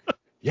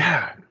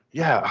 Yeah,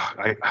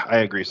 yeah, I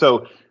agree.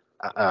 So,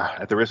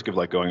 at the risk of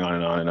like going on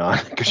and on and on,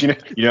 because you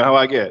know how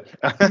I get.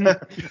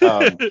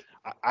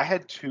 I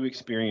had two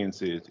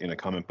experiences in a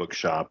comic book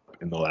shop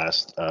in the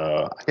last,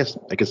 I guess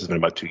it's been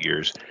about 2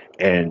 years,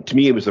 and to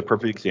me it was a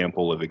perfect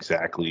example of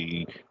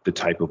exactly the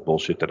type of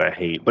bullshit that I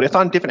hate. But it's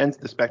on different ends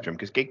of the spectrum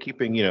because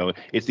gatekeeping,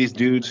 it's these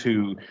dudes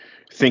who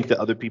think that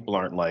other people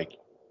aren't like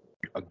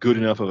a good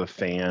enough of a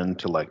fan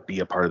to like be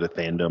a part of the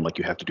fandom. Like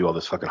you have to do all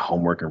this fucking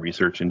homework and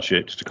research and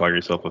shit just to call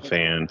yourself a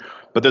fan.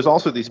 But there's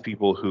also these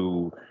people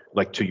who,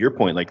 like to your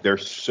point, like they're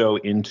so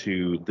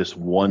into this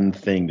one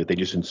thing that they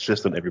just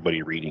insist on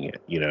everybody reading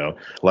it.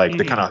 Like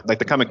the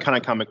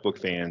comic book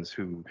fans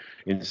who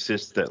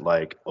insist that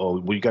like, oh,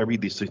 well, you got to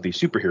read these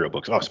superhero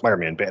books. Oh,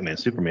 Spider-Man, Batman,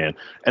 Superman,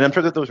 and I'm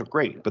sure that those are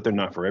great, but they're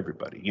not for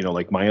everybody.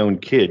 Like my own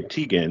kid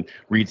Tegan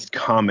reads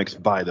comics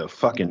by the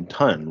fucking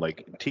ton.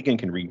 Like Tegan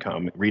can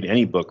read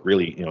any book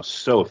really,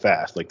 so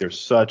fast. Like there's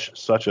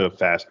such a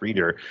fast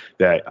reader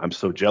that I'm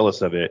so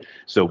jealous of it.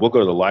 So we'll go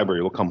to the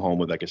library, we'll come home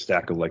with like a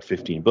stack of like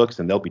 15 books,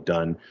 and they'll be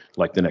done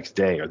like the next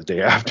day or the day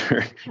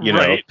after,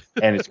 Right.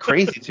 and it's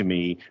crazy to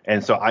me.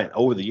 And so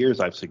over the years,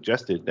 I've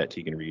suggested that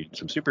Tegan read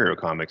some superhero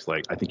comics.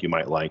 Like I think you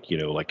might like,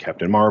 like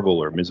Captain Marvel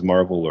or Ms.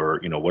 Marvel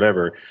or,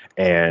 whatever.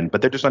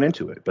 But they're just not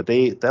into it. But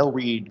they'll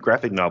read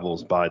graphic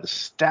novels by the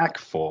stack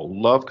full,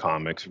 love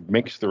comics,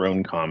 makes their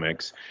own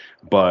comics,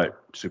 but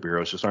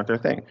superheroes just aren't their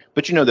thing.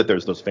 But you know that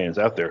there's those fans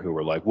out there who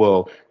are like,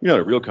 well, you're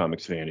not a real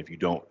comics fan if you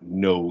don't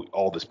know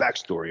all this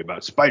backstory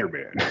about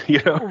Spider-Man,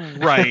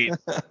 Right.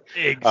 Uh,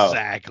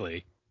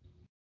 Exactly.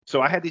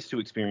 so I had these two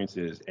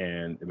experiences,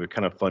 and they were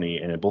kind of funny.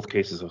 And in both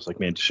cases, I was like,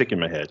 man, shaking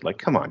my head, like,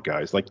 come on,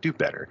 guys, like, do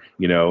better.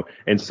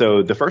 And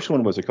so the first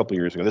one was a couple of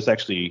years ago. This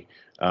actually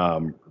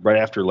right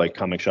after like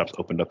comic shops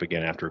opened up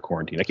again after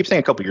quarantine. I keep saying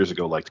a couple of years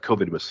ago, like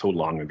COVID was so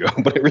long ago,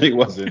 but it really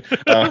wasn't.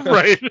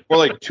 Right. Or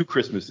like 2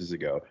 Christmases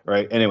ago,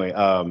 right? Anyway,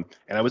 and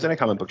I was in a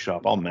comic book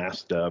shop, all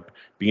masked up,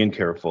 being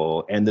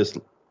careful, and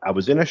I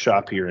was in a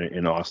shop here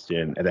in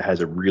Austin that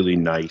has a really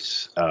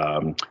nice,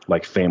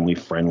 like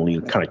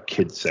family-friendly kind of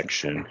kid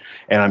section.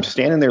 And I'm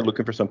standing there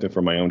looking for something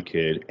for my own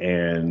kid,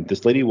 and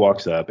this lady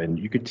walks up, and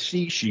you could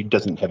see she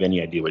doesn't have any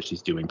idea what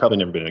she's doing. Probably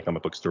never been in a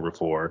comic book store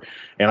before,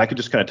 and I could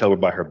just kind of tell her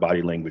by her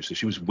body language that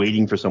she was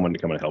waiting for someone to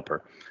come and help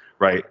her,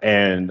 right?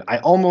 And I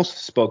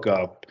almost spoke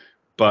up,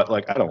 but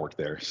like I don't work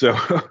there.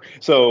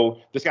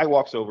 So this guy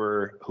walks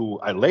over, who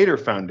I later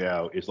found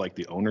out is like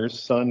the owner's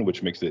son,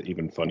 which makes it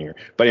even funnier.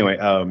 But anyway,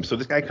 so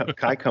this guy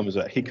comes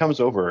he comes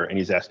over and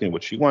he's asking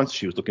what she wants.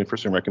 She was looking for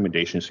some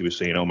recommendations. She was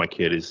saying, oh, my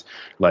kid is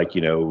like,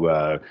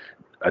 I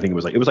think it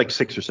was like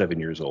 6 or 7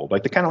 years old,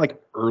 like the kind of like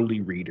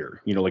early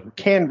reader, like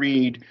can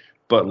read,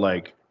 but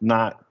like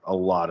not a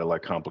lot of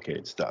like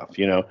complicated stuff.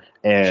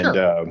 And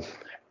Sure.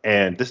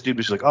 and this dude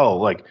was just like, oh,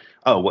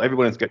 well,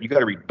 you got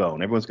to read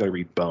Bone. Everyone's got to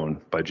read Bone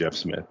by Jeff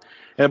Smith.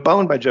 And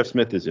Bone by Jeff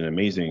Smith is an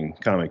amazing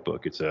comic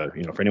book. It's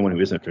for anyone who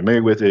isn't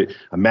familiar with it,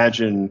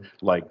 imagine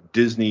like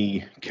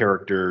Disney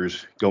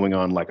characters going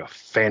on like a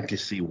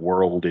fantasy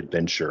world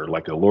adventure,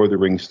 like a Lord of the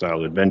Rings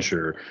style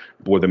adventure,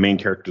 where the main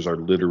characters are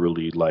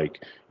literally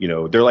like,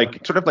 they're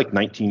like sort of like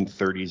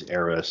 1930s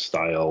era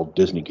style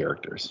Disney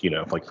characters,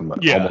 like from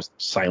Yeah. almost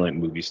silent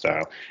movie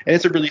style. And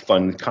it's a really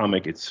fun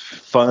comic. It's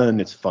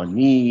fun. It's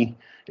funny.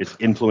 It's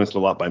influenced a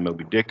lot by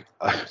Moby Dick,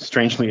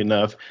 strangely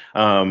enough.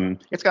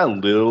 It's got a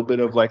little bit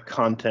of like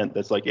content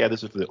that's like, yeah,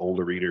 this is for the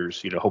older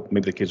readers. Hope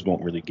maybe the kids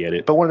won't really get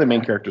it. But one of the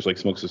main characters like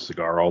smokes a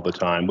cigar all the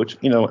time, which,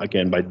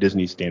 again, by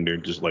Disney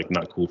standards, is like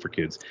not cool for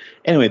kids.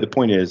 Anyway, the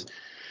point is,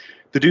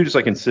 the dude is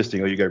like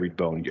insisting, oh, you got to read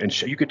Bone.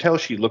 And you could tell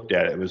she looked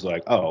at it. It was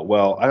like, oh,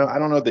 well, I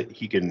don't know that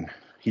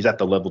he's at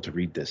the level to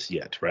read this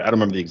yet, right? I don't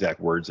remember the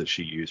exact words that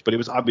she used, but it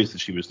was obvious that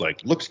she was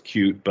like, looks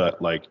cute,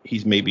 but like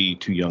he's maybe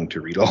too young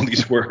to read all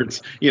these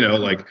words,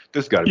 like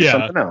there's got to be Yeah.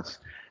 something else.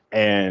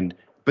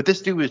 But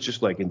this dude was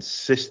just like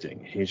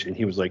insisting. And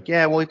he was like,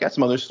 yeah, well, we've got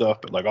some other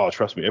stuff, but like, oh,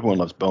 trust me, everyone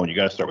loves Bone. You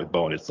got to start with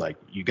Bone. It's like,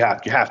 you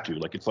have to.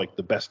 Like, it's like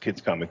the best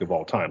kids comic of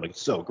all time. Like,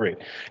 it's so great.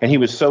 And he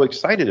was so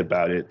excited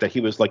about it that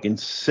he was like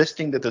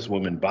insisting that this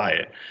woman buy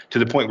it, to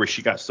the point where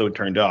she got so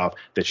turned off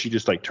that she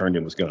just like turned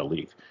and was going to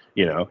leave.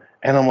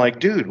 And I'm like,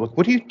 dude,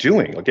 what are you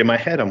doing? Like in my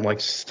head, I'm like,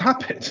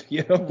 stop it.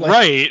 Like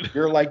Right.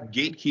 you're like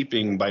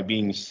gatekeeping by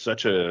being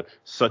such a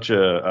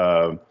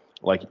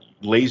like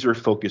laser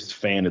focused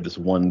fan of this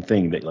one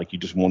thing that like you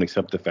just won't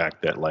accept the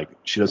fact that like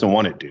she doesn't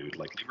want it, dude.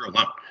 Like leave her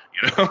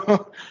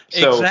alone.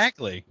 so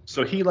Exactly.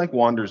 so he like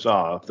wanders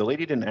off. The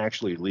lady didn't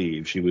actually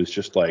leave. She was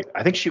just like,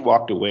 I think she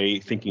walked away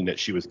thinking that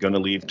she was gonna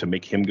leave to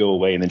make him go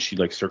away, and then she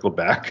like circled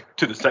back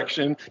to the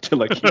section to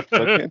like keep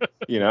cooking.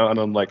 And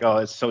I'm like, oh,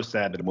 it's so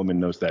sad that a woman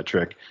knows that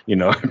trick.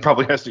 And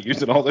probably has to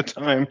use it all the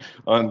time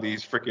on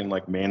these freaking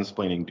like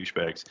mansplaining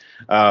douchebags.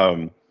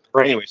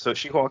 Anyway, so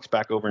she walks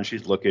back over and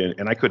she's looking,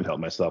 and I couldn't help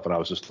myself, and I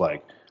was just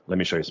like, let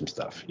me show you some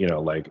stuff.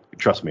 Like,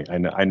 trust me, I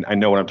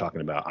know what I'm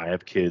talking about. I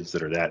have kids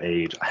that are that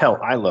age. Hell,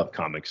 I love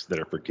comics that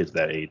are for kids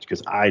that age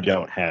because I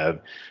don't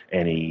have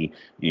any,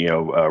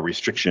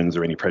 restrictions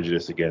or any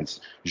prejudice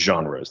against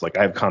genres. Like,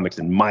 I have comics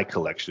in my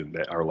collection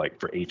that are like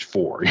for age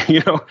 4,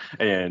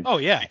 and Oh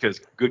yeah.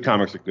 because good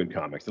comics are good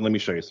comics. And let me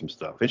show you some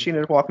stuff. And she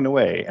ended up walking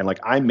away. And like,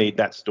 I made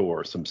that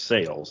store some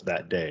sales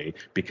that day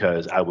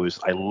because I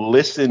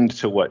listened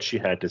to what she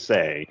had to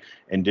say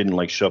and didn't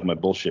like shove my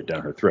bullshit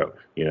down her throat.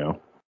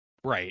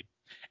 Right.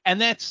 And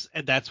that's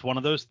one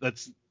of those,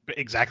 that's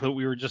exactly what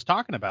we were just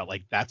talking about.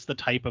 Like, that's the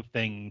type of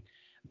thing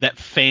that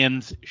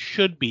fans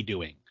should be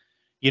doing.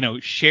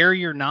 Share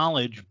your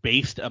knowledge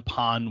based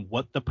upon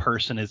what the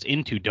person is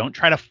into. Don't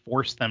try to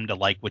force them to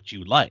like what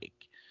you like.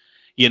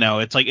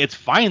 It's like, it's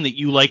fine that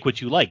you like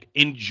what you like.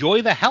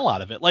 Enjoy the hell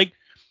out of it. Like,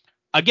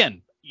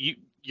 again,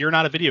 you're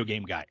not a video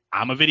game guy.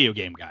 I'm a video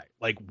game guy.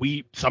 Like,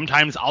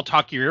 sometimes I'll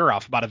talk your ear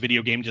off about a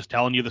video game just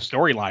telling you the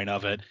storyline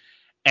of it.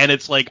 And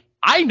it's like,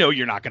 I know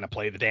you're not going to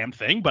play the damn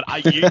thing, but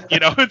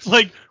it's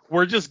like,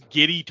 we're just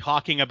giddy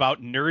talking about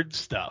nerd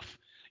stuff,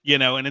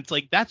 and it's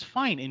like, that's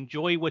fine.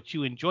 Enjoy what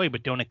you enjoy,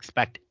 but don't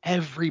expect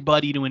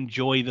everybody to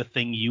enjoy the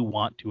thing you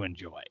want to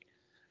enjoy.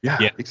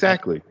 Yeah,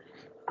 exactly.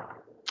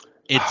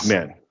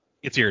 Man,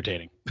 it's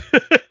irritating.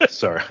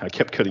 Sorry, I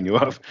kept cutting you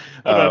off.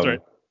 Oh, that's right.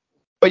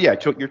 But yeah,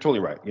 you're totally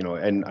right.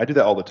 And I do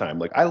that all the time.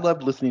 Like, I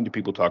love listening to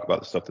people talk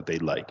about the stuff that they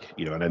like,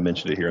 and I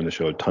mentioned it here on the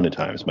show a ton of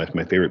times. My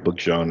favorite book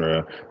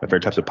genre, my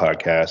favorite types of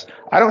podcasts.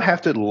 I don't have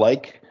to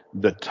like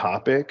the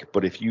topic,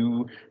 but if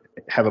you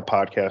have a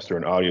podcast or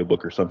an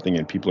audiobook or something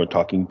and people are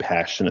talking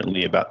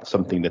passionately about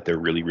something that they're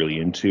really, really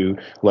into,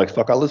 like,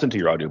 fuck, I'll listen to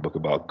your audiobook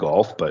about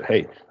golf, but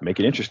hey, make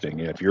it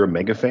interesting. If you're a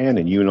mega fan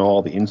and you know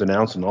all the ins and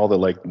outs and all the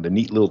like the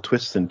neat little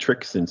twists and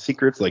tricks and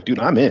secrets, like, dude,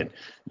 I'm in,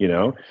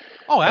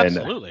 Oh,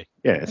 absolutely.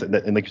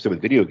 And like you said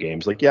with video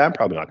games, like, yeah, I'm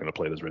probably not going to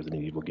play those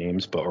Resident Evil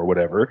games, or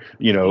whatever,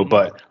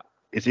 but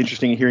it's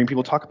interesting hearing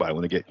people talk about it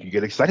when you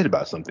get excited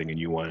about something and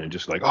you want to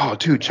just like, oh,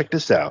 dude, check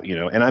this out,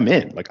 and I'm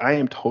in. Like, I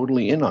am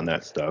totally in on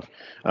that stuff.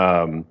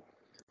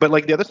 But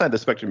like, the other side of the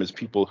spectrum is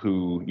people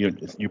who,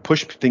 you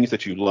push things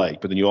that you like,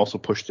 but then you also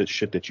push the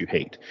shit that you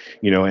hate,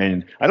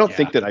 and I don't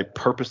think that I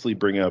purposely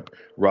bring up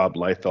Rob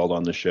Liefeld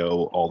on the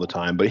show all the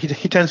time, but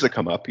he tends to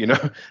come up,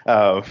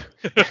 after,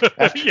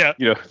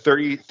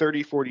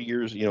 30, 40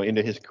 years,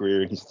 into his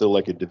career, and he's still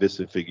like a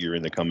divisive figure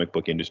in the comic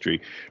book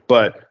industry.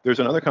 But there's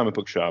another comic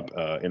book shop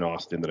in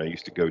Austin that I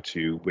used to go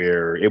to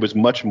where it was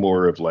much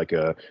more of like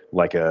a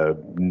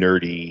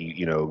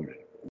nerdy,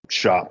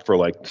 shop for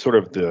like sort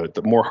of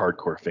the more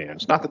hardcore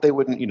fans. Not that they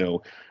wouldn't,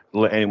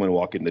 let anyone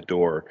walk in the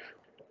door.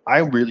 I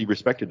really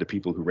respected the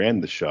people who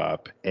ran the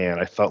shop, and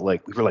I felt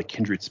like we were like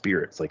kindred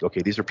spirits. Like,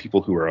 okay, these are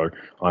people who are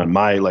on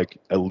my like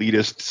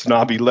elitist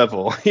snobby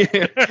level,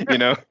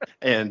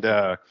 And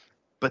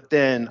but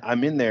then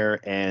I'm in there,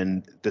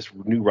 and this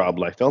new Rob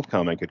Liefeld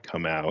comic had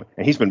come out,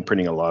 and he's been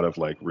printing a lot of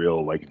like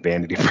real like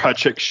vanity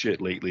project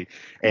shit lately.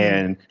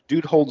 And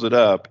dude holds it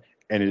up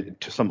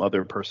to some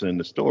other person in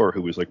the store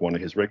who was like one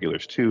of his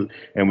regulars too,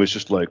 and was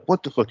just like,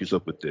 what the fuck is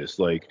up with this?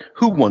 Like,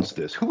 who wants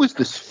this? Who is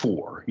this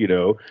for?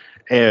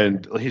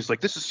 And he's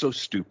like, this is so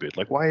stupid.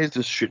 Like, why is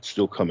this shit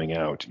still coming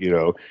out?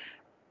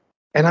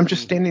 And I'm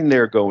just standing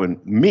there going,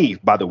 me,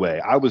 by the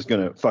way, I was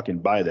going to fucking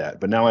buy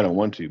that, but now I don't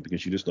want to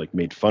because you just like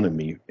made fun of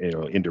me,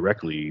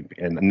 indirectly.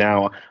 And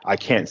now I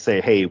can't say,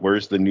 hey,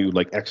 where's the new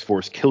like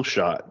X-Force kill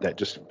shot that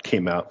just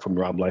came out from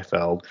Rob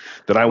Liefeld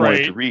that I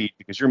wanted to read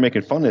because you're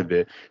making fun of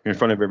it in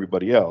front of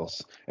everybody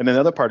else. And then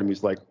the other part of me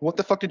is like, what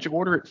the fuck did you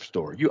order it for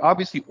store? You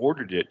obviously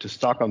ordered it to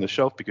stock on the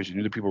shelf because you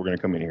knew that people were going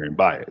to come in here and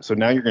buy it. So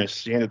now you're going to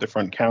stand at the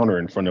front counter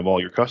in front of all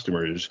your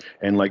customers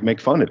and like make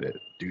fun of it,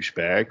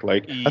 douchebag.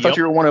 Like, I thought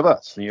you were one of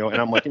us,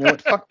 and I'm like, you know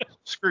what? Fuck,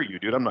 screw you,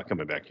 dude. I'm not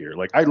coming back here.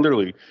 Like, I'm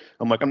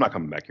like, I'm not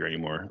coming back here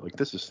anymore. Like,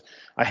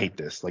 I hate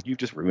this. Like, you've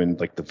just ruined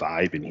like the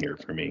vibe in here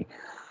for me.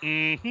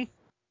 Mm-hmm.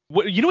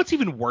 What's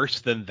even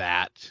worse than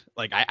that?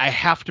 Like, I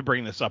have to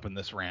bring this up in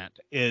this rant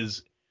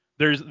is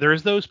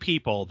there's those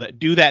people that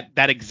do that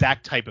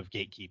exact type of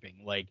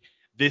gatekeeping. Like,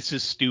 this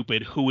is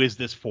stupid. Who is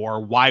this for?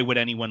 Why would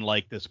anyone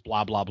like this?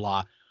 Blah, blah,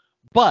 blah.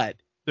 But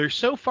they're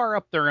so far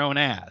up their own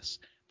ass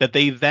that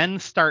they then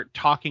start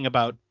talking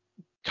about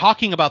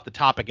the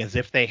topic as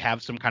if they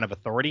have some kind of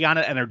authority on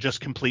it and are just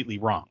completely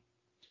wrong.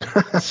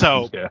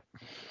 So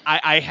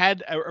I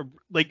had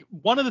like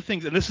one of the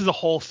things, and this is a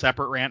whole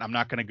separate rant. I'm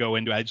not going to go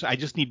into it. I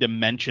just need to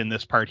mention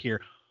this part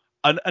here.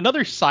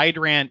 Another side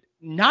rant,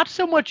 not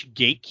so much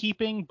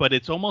gatekeeping, but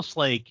it's almost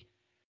like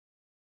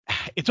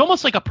a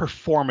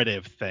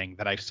performative thing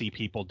that I see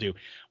people do.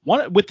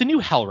 One with the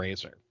new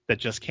Hellraiser that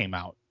just came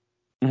out.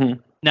 Mm-hmm.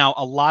 Now,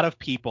 a lot of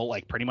people,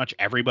 like pretty much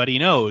everybody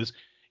knows,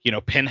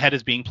 Pinhead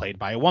is being played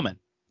by a woman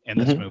in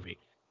this movie.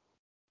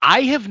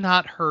 I have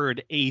not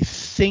heard a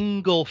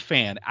single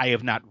fan. I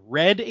have not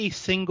read a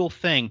single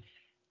thing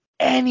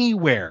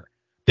anywhere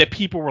that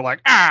people were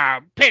like,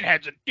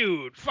 Pinhead's a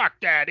dude. Fuck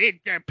that.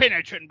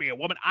 Pinhead shouldn't be a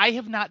woman. I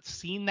have not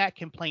seen that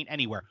complaint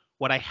anywhere.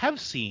 What I have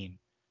seen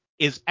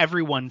is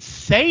everyone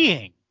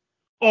saying,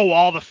 oh,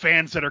 all the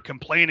fans that are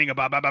complaining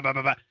about blah, blah, blah,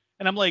 blah, blah.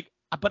 And I'm like,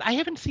 but I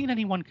haven't seen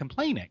anyone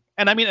complaining.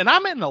 And I mean, and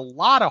I'm in a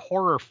lot of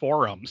horror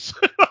forums.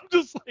 I'm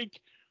just like,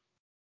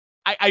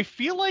 I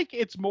feel like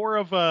it's more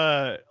of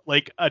a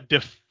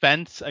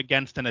defense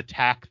against an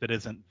attack that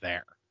isn't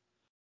there.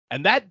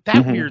 And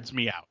that weirds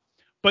me out.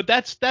 But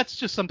that's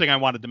just something I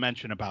wanted to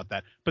mention about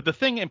that. But the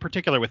thing in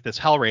particular with this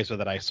Hellraiser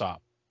that I saw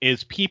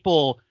is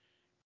people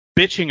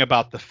bitching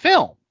about the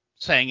film,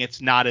 saying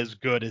it's not as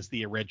good as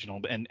the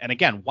original. And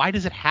again, why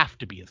does it have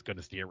to be as good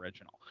as the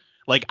original?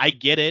 Like, I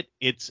get it.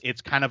 It's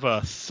kind of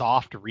a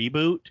soft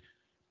reboot.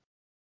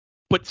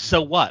 But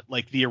so what?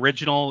 Like, the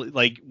original,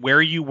 like,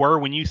 where you were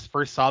when you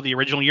first saw the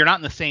original, you're not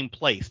in the same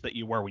place that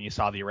you were when you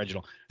saw the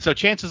original. So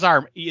chances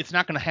are it's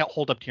not going to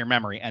hold up to your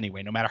memory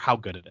anyway, no matter how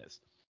good it is.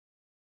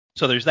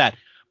 So there's that.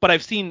 But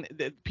I've seen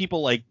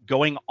people like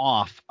going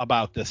off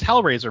about this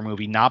Hellraiser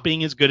movie not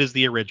being as good as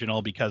the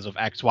original because of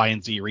X, Y,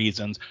 and Z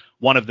reasons.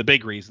 One of the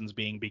big reasons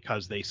being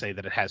because they say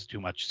that it has too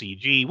much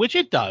CG, which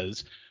it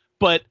does.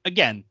 But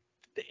again,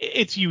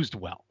 it's used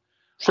well.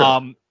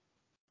 Sure.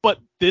 But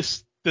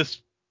this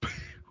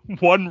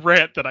one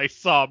rant that I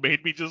saw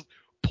made me just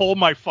pull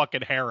my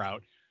fucking hair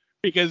out,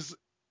 because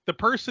the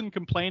person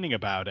complaining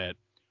about it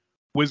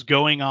was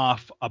going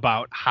off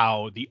about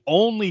how the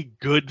only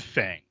good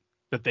thing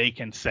that they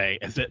can say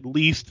is at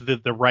least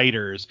that the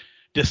writers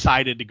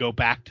decided to go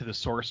back to the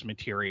source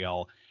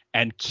material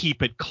and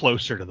keep it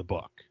closer to the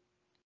book.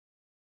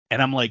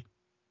 And I'm like,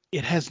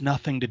 it has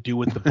nothing to do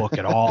with the book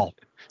at all.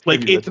 Like,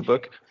 have you read the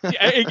book?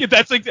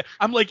 That's like,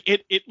 I'm like,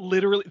 it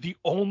literally, the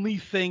only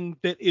thing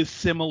that is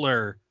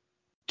similar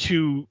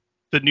to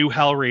the new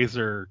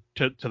Hellraiser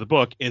to the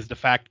book is the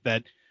fact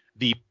that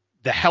the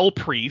Hell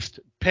Priest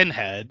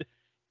Pinhead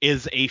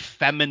is a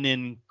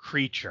feminine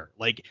creature.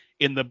 Like,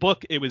 in the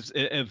book, it was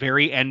a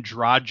very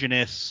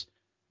androgynous,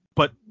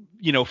 but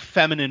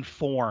feminine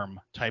form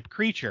type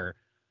creature.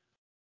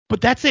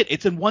 But that's it.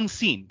 It's in one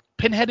scene.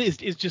 Pinhead is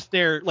just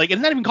there. Like,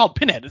 it's not even called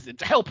Pinhead. It's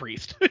a Hell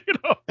Priest.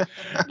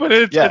 But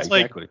it's Yeah, it's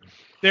exactly. like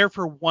there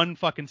for one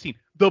fucking scene.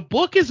 The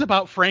book is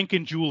about Frank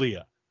and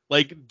Julia.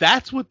 Like,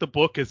 that's what the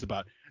book is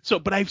about. So,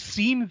 but I've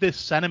seen this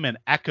sentiment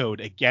echoed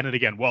again and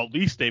again. Well, at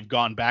least they've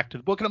gone back to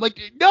the book. And I'm like,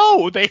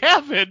 no, they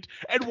haven't.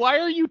 And why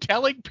are you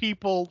telling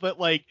people that,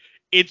 like,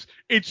 it's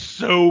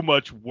so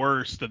much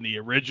worse than the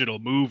original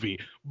movie,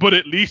 but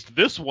at least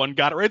this one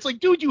got it right? It's like,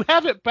 dude, you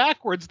have it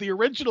backwards. The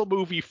original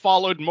movie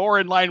followed more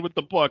in line with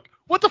the book.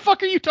 What the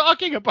fuck are you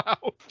talking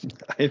about?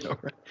 I know,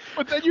 right?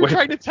 But then you're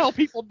trying to tell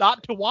people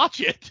not to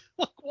watch it.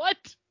 Like,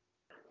 what?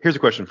 Here's a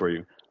question for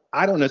you.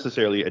 I don't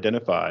necessarily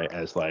identify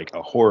as like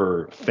a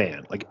horror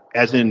fan, like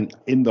as in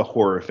the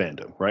horror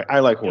fandom, right? I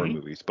like horror Mm-hmm.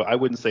 movies, but I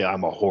wouldn't say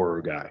I'm a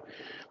horror guy.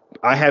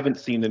 I haven't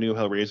seen the new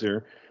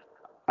Hellraiser.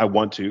 I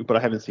want to, but I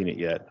haven't seen it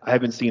yet. I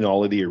haven't seen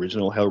all of the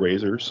original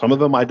Hellraisers. Some of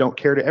them I don't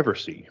care to ever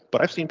see,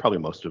 but I've seen probably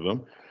most of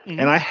them. Mm-hmm.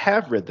 And I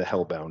have read the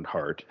Hellbound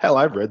Heart. Hell,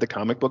 I've read the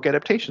comic book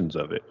adaptations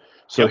of it.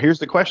 So Yep. here's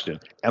the question.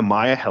 Am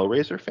I a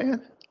Hellraiser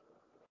fan?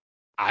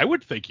 I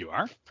would think you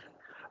are.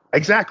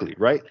 Exactly,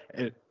 right?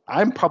 And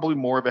I'm probably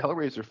more of a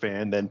Hellraiser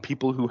fan than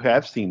people who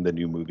have seen the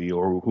new movie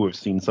or who have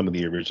seen some of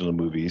the original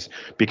movies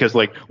because,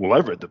 like, well,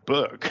 I've read the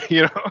book,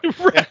 And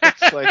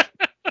it's like,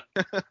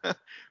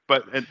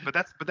 but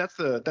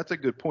that's a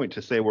good point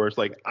to say where it's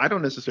like I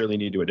don't necessarily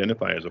need to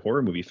identify as a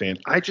horror movie fan.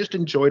 I just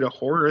enjoyed a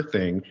horror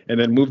thing and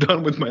then moved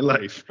on with my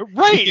life.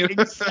 Right,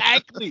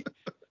 exactly.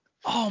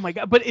 Oh my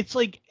god, but it's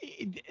like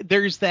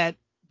there's that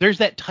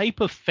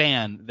type of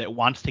fan that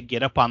wants to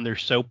get up on their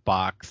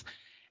soapbox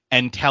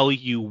and tell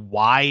you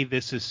why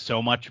this is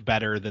so much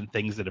better than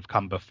things that have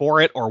come before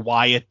it, or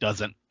why it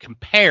doesn't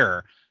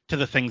compare to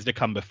the things that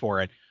come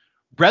before it,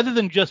 rather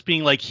than just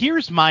being like,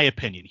 here's my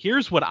opinion,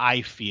 here's what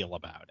I feel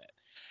about it.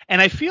 And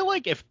I feel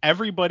like if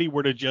everybody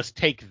were to just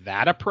take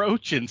that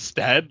approach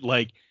instead,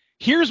 like,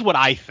 here's what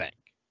I think,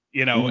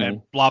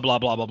 and blah, blah,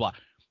 blah, blah, blah,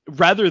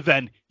 rather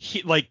than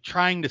like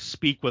trying to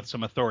speak with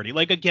some authority.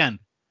 Like, again,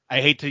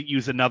 I hate to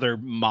use another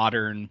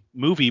modern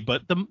movie,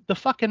 but the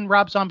fucking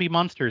Rob Zombie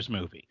Monsters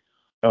movie.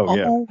 Oh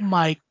yeah. Oh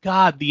my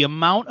God, the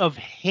amount of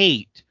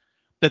hate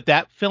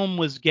that film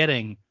was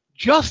getting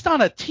just on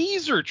a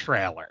teaser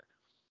trailer.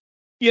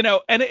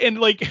 And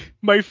like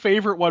my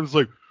favorite one was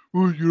like,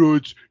 oh,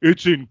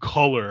 it's in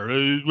color.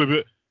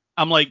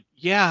 I'm like,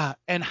 yeah,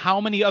 and how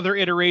many other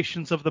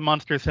iterations of the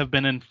Munsters have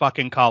been in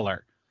fucking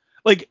color?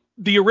 Like,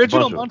 the A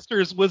original bunch of them.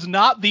 Munsters was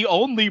not the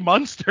only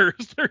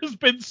Munsters. There's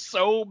been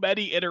so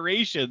many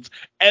iterations,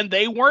 and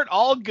they weren't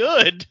all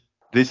good.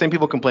 These same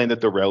people complain that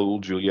the Raul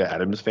Julia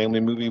Adams Family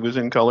movie was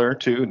in color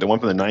too. The one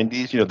from the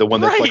 '90s, the one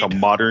that's like a Right.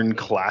 modern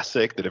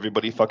classic that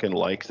everybody fucking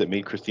likes that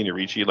made Christina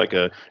Ricci like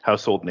a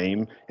household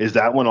name. Is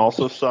that one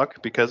also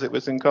suck because it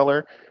was in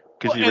color?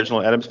 Because Well, the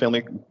original Adams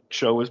Family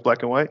show was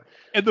black and white.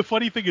 and the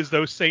funny thing is,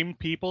 those same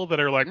people that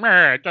are like,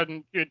 "Meh,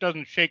 it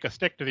doesn't shake a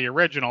stick to the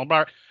original,"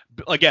 but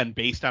again,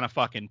 based on a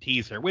fucking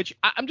teaser, which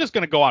I'm just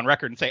gonna go on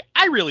record and say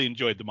I really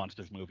enjoyed the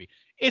Monsters movie.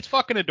 It's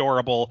fucking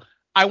adorable.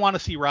 I want to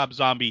see Rob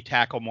Zombie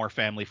tackle more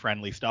family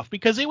friendly stuff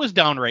because it was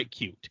downright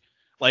cute.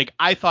 Like,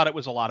 I thought it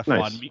was a lot of fun.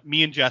 Nice.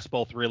 Me and Jess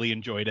both really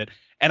enjoyed it.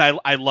 And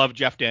I love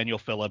Jeff Daniel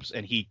Phillips,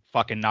 and he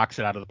fucking knocks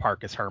it out of the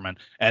park as Herman.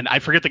 And I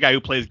forget the guy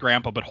who plays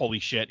Grandpa, but holy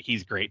shit,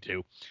 he's great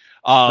too.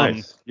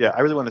 Nice. Yeah,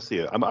 I really want to see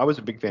it. I was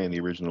a big fan of the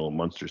original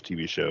Monsters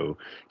TV show.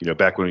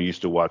 Back when we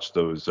used to watch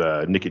those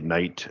Nick at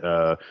Night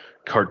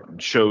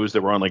shows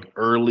that were on like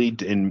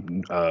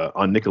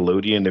on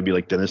Nickelodeon. They'd be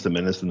like Dennis the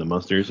Menace and the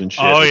Monsters and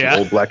shit. Oh Like the yeah.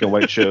 old black and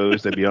white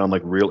shows. They'd be on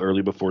like real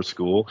early before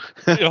school.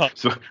 Yeah.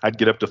 So I'd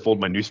get up to fold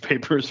my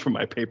newspapers from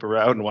my paper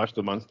route and watch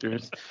the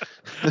Monsters.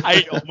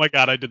 Oh my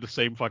God, I did the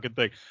same fucking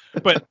thing.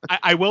 But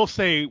I will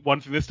say one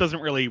thing. This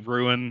doesn't really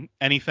ruin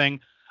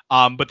anything.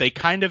 But they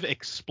kind of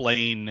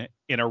explain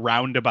in a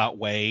roundabout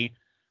way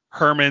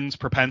Herman's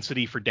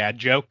propensity for dad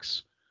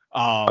jokes.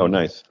 Oh,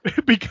 nice.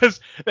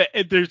 Because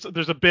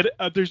there's a bit,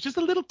 there's just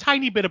a little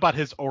tiny bit about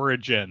his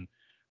origin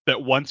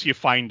that once you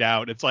find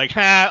out, it's like,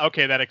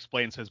 okay, that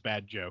explains his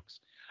bad jokes.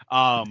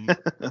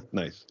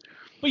 Nice.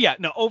 But yeah,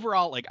 no,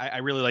 overall, like I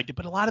really liked it.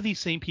 But a lot of these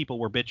same people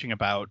were bitching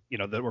about,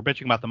 that were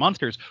bitching about the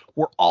Monsters,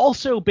 were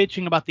also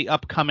bitching about the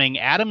upcoming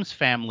Addams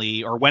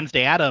Family or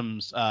Wednesday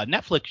Addams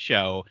Netflix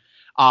show.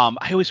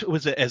 I always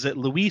is it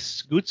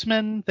Luis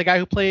Guzman, the guy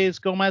who plays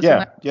Gomez in Yeah,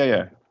 that?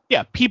 yeah.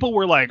 Yeah, people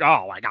were like,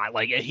 oh my God,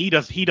 like he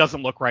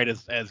doesn't look right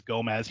as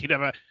Gomez. He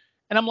never,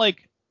 and I'm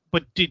like,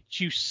 but did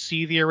you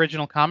see the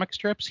original comic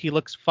strips? He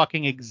looks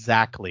fucking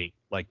exactly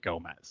like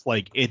Gomez.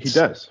 Like He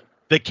does.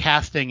 the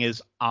casting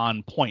is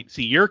on point.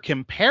 See, you're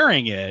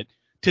comparing it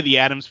to the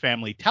Addams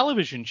Family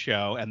television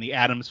show and the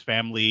Addams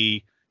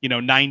Family,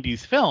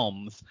 90s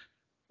films,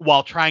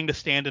 while trying to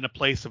stand in a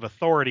place of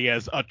authority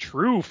as a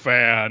true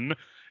fan,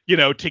 to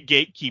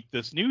gatekeep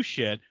this new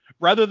shit,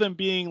 rather than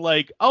being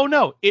like, oh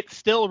no, it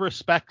still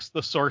respects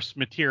the source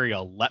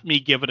material. Let me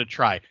give it a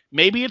try.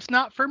 Maybe it's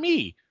not for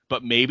me,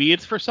 but maybe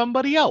it's for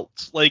somebody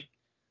else. Like,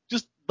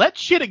 just let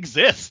shit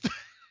exist.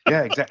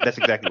 Yeah, exactly. That's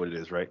exactly what it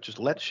is, right? Just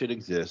let shit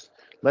exist.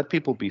 Let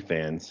people be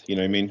fans. You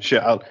know what I mean?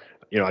 Shit.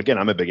 Again,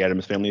 I'm a big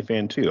Addams Family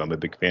fan too. I'm a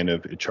big fan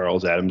of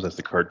Charles Addams as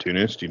the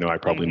cartoonist. I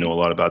probably know a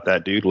lot about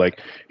that dude.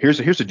 Like, here's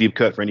a deep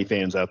cut for any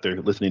fans out there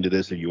listening to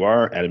this. If you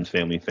are Addams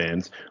Family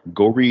fans,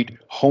 go read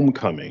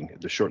Homecoming,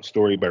 the short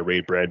story by Ray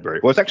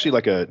Bradbury. Well, it's actually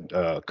like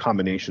a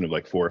combination of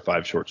like 4 or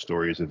 5 short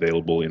stories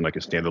available in like a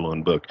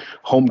standalone book.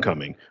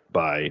 Homecoming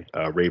by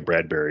Ray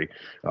Bradbury,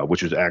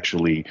 which is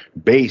actually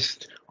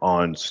based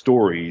on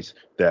stories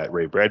that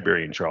Ray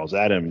Bradbury and Charles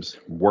Addams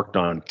worked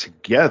on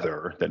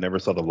together that never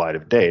saw the light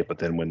of day. But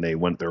then when they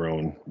went their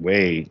own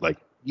way, like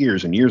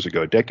years and years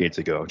ago, decades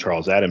ago,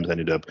 Charles Addams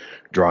ended up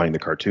drawing the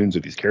cartoons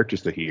of these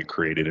characters that he had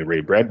created. And Ray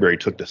Bradbury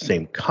took the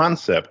same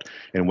concept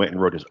and went and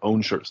wrote his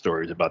own short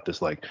stories about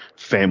this like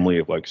family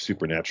of like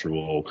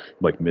supernatural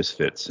like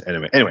misfits.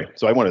 Anyway,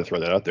 so I wanted to throw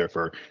that out there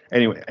for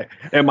anyway.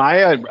 Am I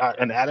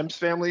an Addams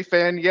Family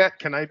fan yet?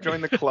 Can I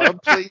join the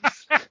club, please?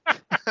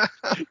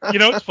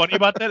 What's funny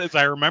about that is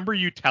I remember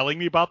you telling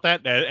me about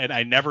that, and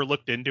I never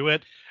looked into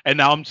it. And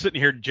now I'm sitting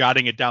here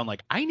jotting it down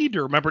like, I need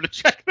to remember to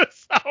check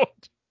this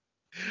out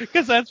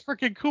because that's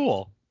freaking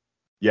cool.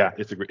 Yeah,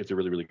 it's a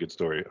really, really good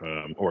story.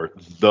 Or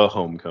The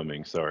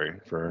Homecoming. Sorry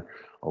for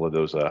all of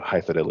those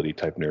high fidelity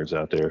type nerds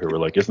out there who are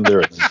like, isn't there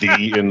a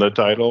Z in the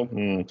title?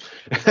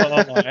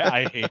 Oh,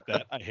 I hate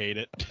that. I hate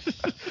it.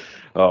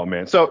 Oh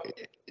man. So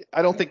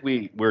I don't think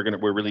we're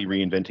really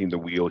reinventing the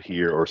wheel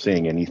here or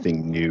saying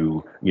anything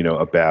new,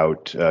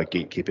 about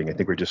gatekeeping. I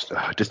think we're just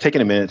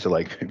taking a minute to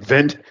like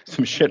vent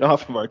some shit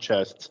off of our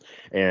chests.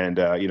 And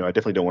I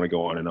definitely don't want to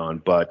go on and on,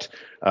 but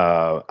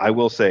I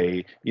will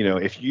say,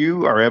 if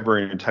you are ever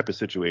in a type of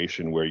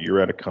situation where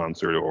you're at a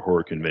concert or a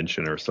horror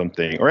convention or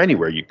something, or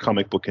anywhere, you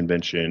comic book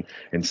convention,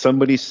 and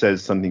somebody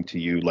says something to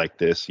you like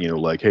this,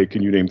 like, hey,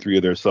 can you name 3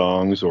 of their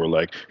songs? Or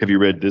like, have you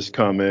read this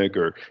comic?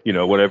 Or,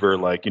 whatever,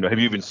 like, have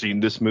you even seen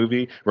this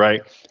movie?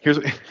 Right?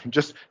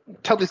 Just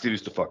tell these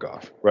dudes to fuck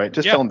off, right?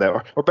 Just Yeah. tell them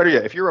that. Or better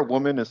yet, if you're a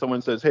woman and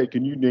someone says, hey,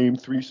 can you name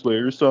 3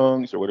 Slayer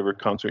songs or whatever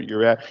concert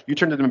you're at, you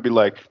turn to them and be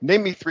like,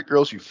 name me 3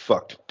 girls you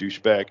fucked,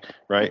 douchebag,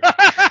 right?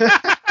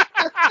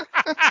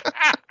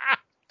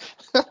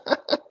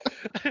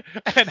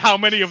 And how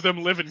many of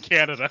them live in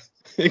Canada?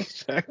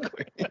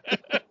 Exactly.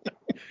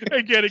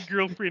 I got a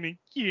girlfriend in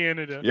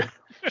Canada. Yeah.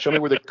 Show me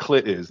where the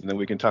clit is, and then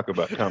we can talk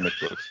about comic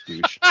books,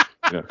 douche.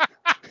 Yeah.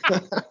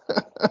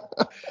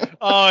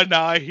 Oh,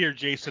 now I hear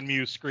Jason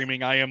Mewes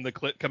screaming, I am the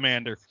clit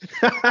commander.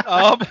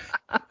 Um,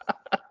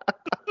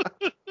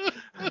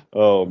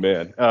 Oh,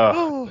 man.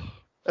 oh,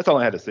 That's all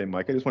I had to say,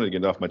 Mike. I just wanted to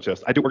get it off my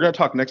chest. We're going to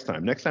talk next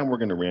time. Next time, we're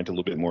going to rant a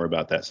little bit more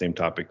about that same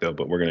topic, though.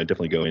 But we're going to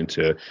definitely go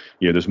into,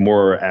 there's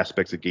more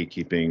aspects of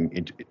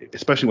gatekeeping,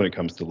 especially when it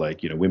comes to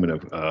like,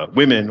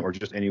 women or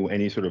just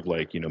any sort of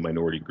like,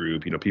 minority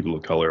group, people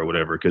of color or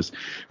whatever. Because,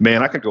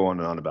 man, I could go on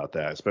and on about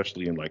that,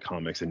 especially in like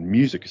comics and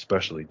music,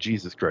 especially.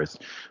 Jesus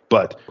Christ.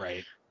 But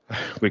right.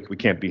 we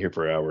can't be here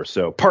for hours.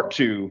 So part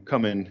 2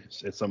 coming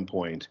at some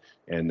point,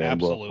 and then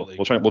Absolutely.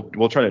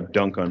 we'll try to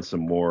dunk on some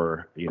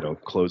more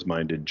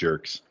closed-minded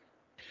jerks.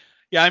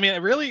 Yeah, I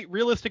mean, really,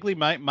 realistically,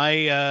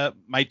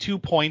 my 2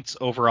 points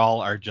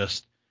overall are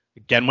just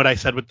again what I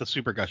said with the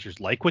Super Gushers: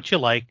 like what you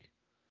like,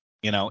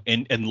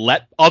 and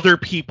let other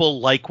people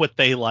like what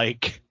they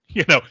like,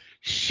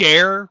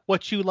 share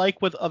what you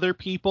like with other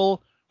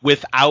people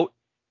without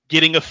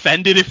getting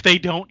offended if they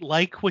don't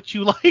like what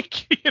you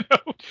like,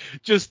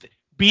 just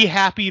be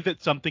happy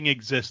that something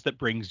exists that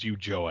brings you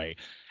joy.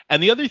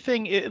 And the other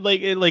thing,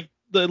 the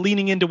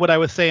leaning into what I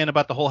was saying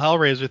about the whole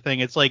Hellraiser thing,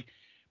 it's like,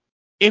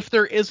 if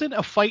there isn't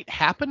a fight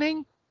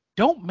happening,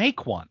 don't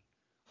make one.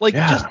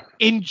 Just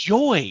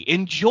enjoy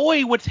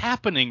what's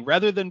happening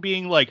rather than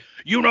being like,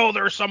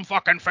 there's some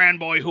fucking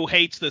fanboy who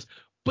hates this.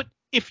 But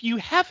if you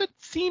haven't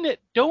seen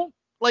it, don't,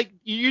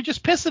 you're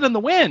just pissing in the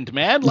wind,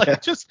 man.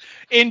 Just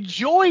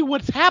enjoy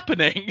what's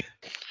happening.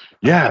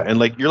 Yeah, and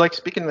you're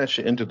speaking that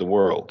shit into the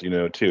world,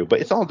 too.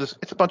 But it's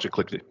a bunch of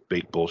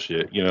clickbait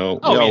bullshit. We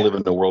all live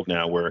in a world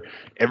now where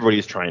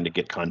everybody's trying to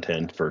get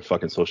content for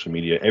fucking social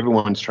media.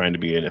 Everyone's trying to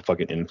be a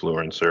fucking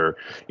influencer.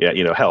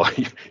 Yeah, hell,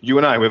 you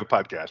and I, we have a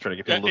podcast trying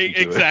to get people to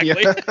listen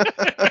exactly. to it.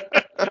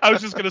 Exactly. I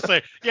was just gonna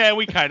say, yeah,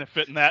 we kind of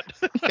fit in that.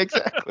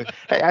 Exactly.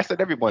 Hey, I said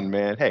everyone,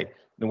 man. Hey,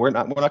 we're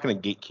not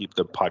going to gatekeep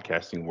the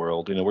podcasting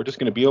world. We're just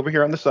going to be over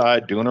here on the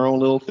side doing our own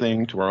little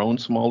thing to our own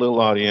small little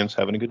audience,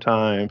 having a good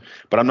time.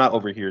 But I'm not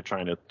over here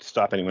trying to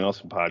stop anyone else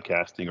from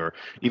podcasting or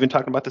even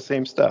talking about the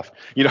same stuff.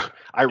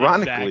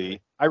 Ironically,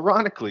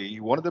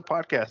 one of the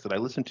podcasts that I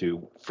listened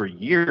to for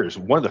years,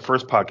 one of the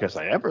first podcasts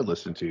I ever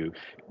listened to,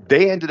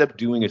 they ended up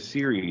doing a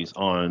series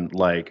on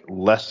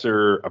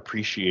lesser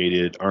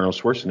appreciated Arnold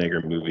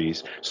Schwarzenegger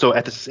movies. So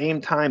at the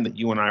same time that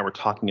you and I were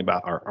talking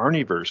about our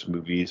Arnieverse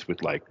movies with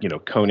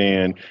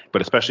Conan,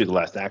 but especially The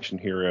Last Action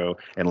Hero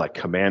and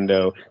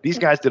Commando, these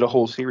guys did a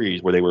whole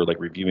series where they were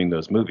reviewing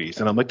those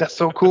movies. And I'm like, that's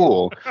so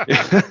cool.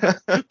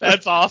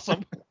 That's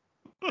awesome.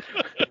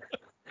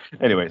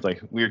 Anyway,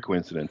 weird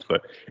coincidence.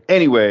 But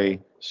anyway,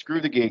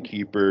 screw the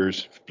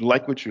gatekeepers.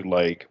 Like what you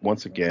like.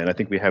 Once again, I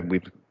think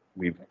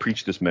we've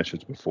preached this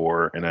message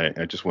before, and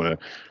I just want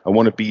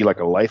to be like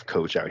a life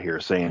coach out here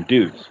saying,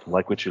 dudes,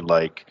 like what you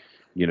like.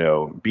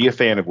 Be a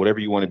fan of whatever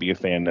you want to be a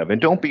fan of, and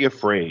don't be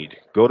afraid.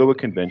 Go to a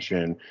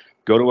convention,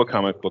 go to a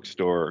comic book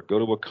store, go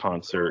to a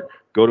concert,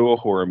 go to a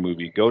horror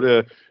movie, go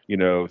to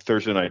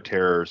Thursday Night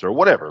Terrors or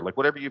whatever,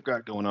 whatever you've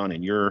got going on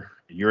in your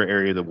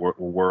area of the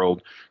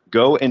world.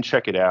 Go and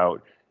check it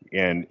out.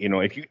 And,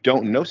 if you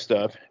don't know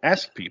stuff,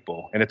 ask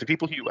people. And if the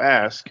people you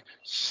ask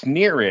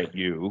sneer at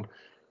you,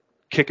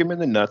 kick them in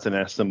the nuts and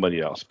ask somebody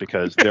else,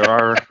 because there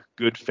are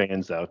good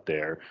fans out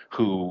there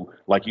who,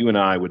 like you and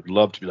I, would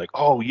love to be like,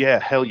 oh, yeah,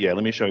 hell yeah,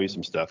 let me show you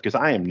some stuff. Because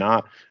I am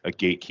not a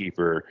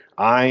gatekeeper.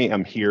 I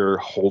am here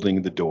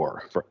holding the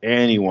door for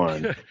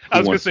anyone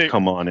who wants to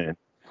come on in.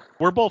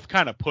 We're both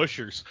kind of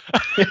pushers.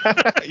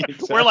 Exactly.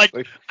 We're like,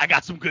 I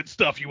got some good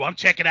stuff. You want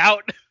to check it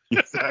out?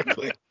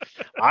 Exactly.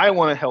 I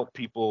want to help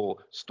people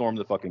storm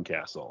the fucking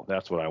castle.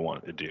 That's what I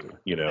want to do.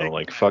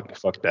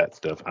 Fuck that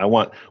stuff. I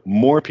want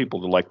more people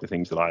to like the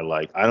things that I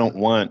like. I don't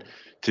want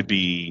to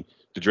be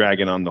the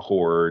dragon on the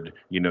horde,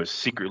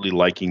 secretly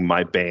liking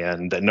my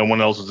band that no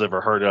one else has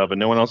ever heard of and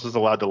no one else is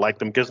allowed to like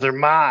them because they're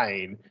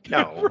mine.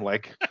 No,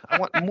 I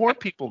want more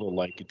people to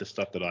like the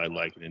stuff that I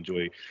like and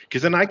enjoy,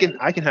 because then I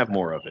can have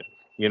more of it.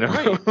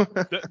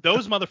 Right.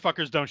 Those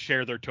motherfuckers don't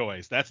share their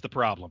toys. That's the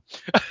problem.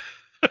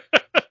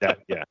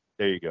 Yeah,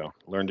 there you go.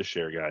 Learn to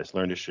share, guys.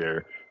 Learn to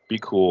share. Be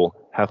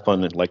cool. Have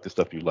fun and like the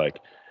stuff you like.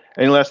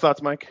 Any last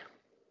thoughts, Mike?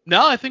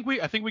 No, I think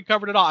we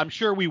covered it all. I'm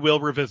sure we will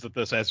revisit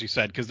this, as you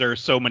said, because there are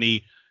so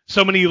many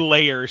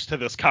layers to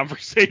this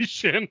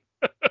conversation.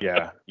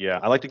 Yeah.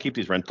 I like to keep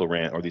these rental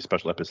rant or these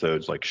special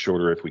episodes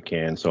shorter if we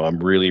can. So I'm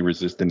really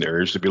resisting the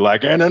urge to be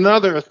like, and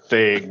another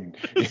thing.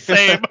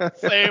 Same.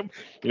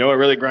 You know what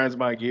really grinds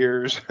my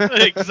gears?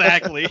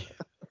 Exactly.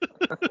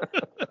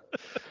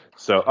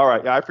 So, all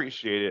right. Yeah, I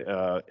appreciate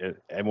it.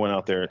 Everyone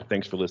out there,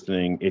 thanks for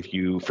listening. If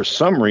you, for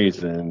some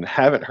reason,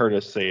 haven't heard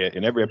us say it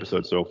in every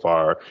episode so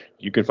far,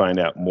 you can find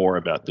out more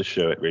about this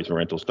show at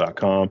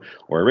raisedbyrentals.com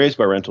or Raised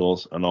by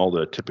Rentals on all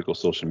the typical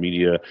social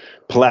media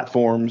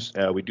platforms.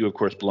 We do, of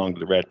course, belong to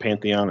the Rad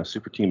Pantheon, a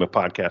super team of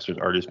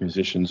podcasters, artists,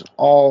 musicians,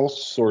 all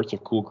sorts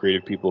of cool,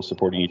 creative people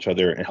supporting each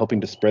other and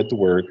helping to spread the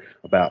word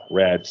about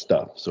rad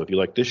stuff. So if you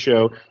like this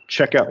show,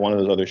 check out one of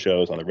those other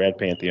shows on the Rad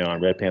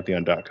Pantheon,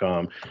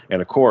 radpantheon.com. And,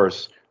 of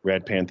course,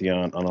 Rad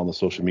Pantheon on all the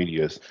social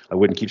medias. I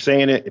wouldn't keep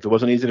saying it if it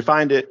wasn't easy to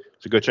find it,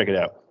 so go check it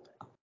out.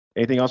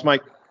 Anything else,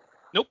 Mike?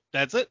 Nope,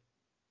 that's it.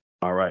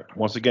 All right.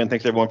 Once again,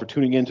 thanks everyone for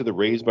tuning in to the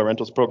Raised by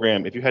Rentals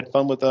program. If you had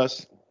fun with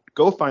us,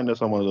 go find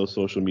us on one of those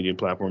social media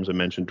platforms I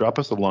mentioned. Drop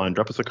us a line,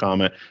 drop us a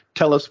comment.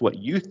 Tell us what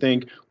you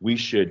think we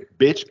should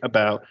bitch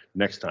about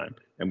next time.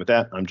 And with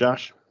that, I'm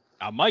Josh.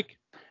 I'm Mike.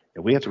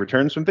 And we have to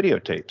return some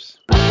videotapes.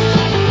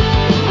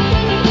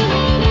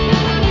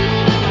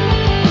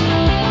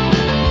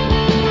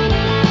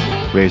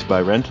 Raised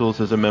by Rentals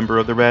is a member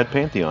of the Rad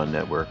Pantheon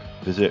Network.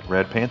 Visit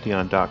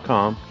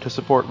radpantheon.com to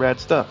support rad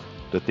stuff.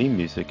 The theme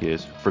music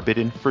is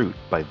Forbidden Fruit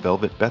by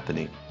Velvet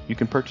Bethany. You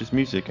can purchase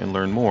music and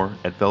learn more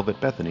at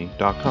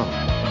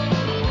velvetbethany.com.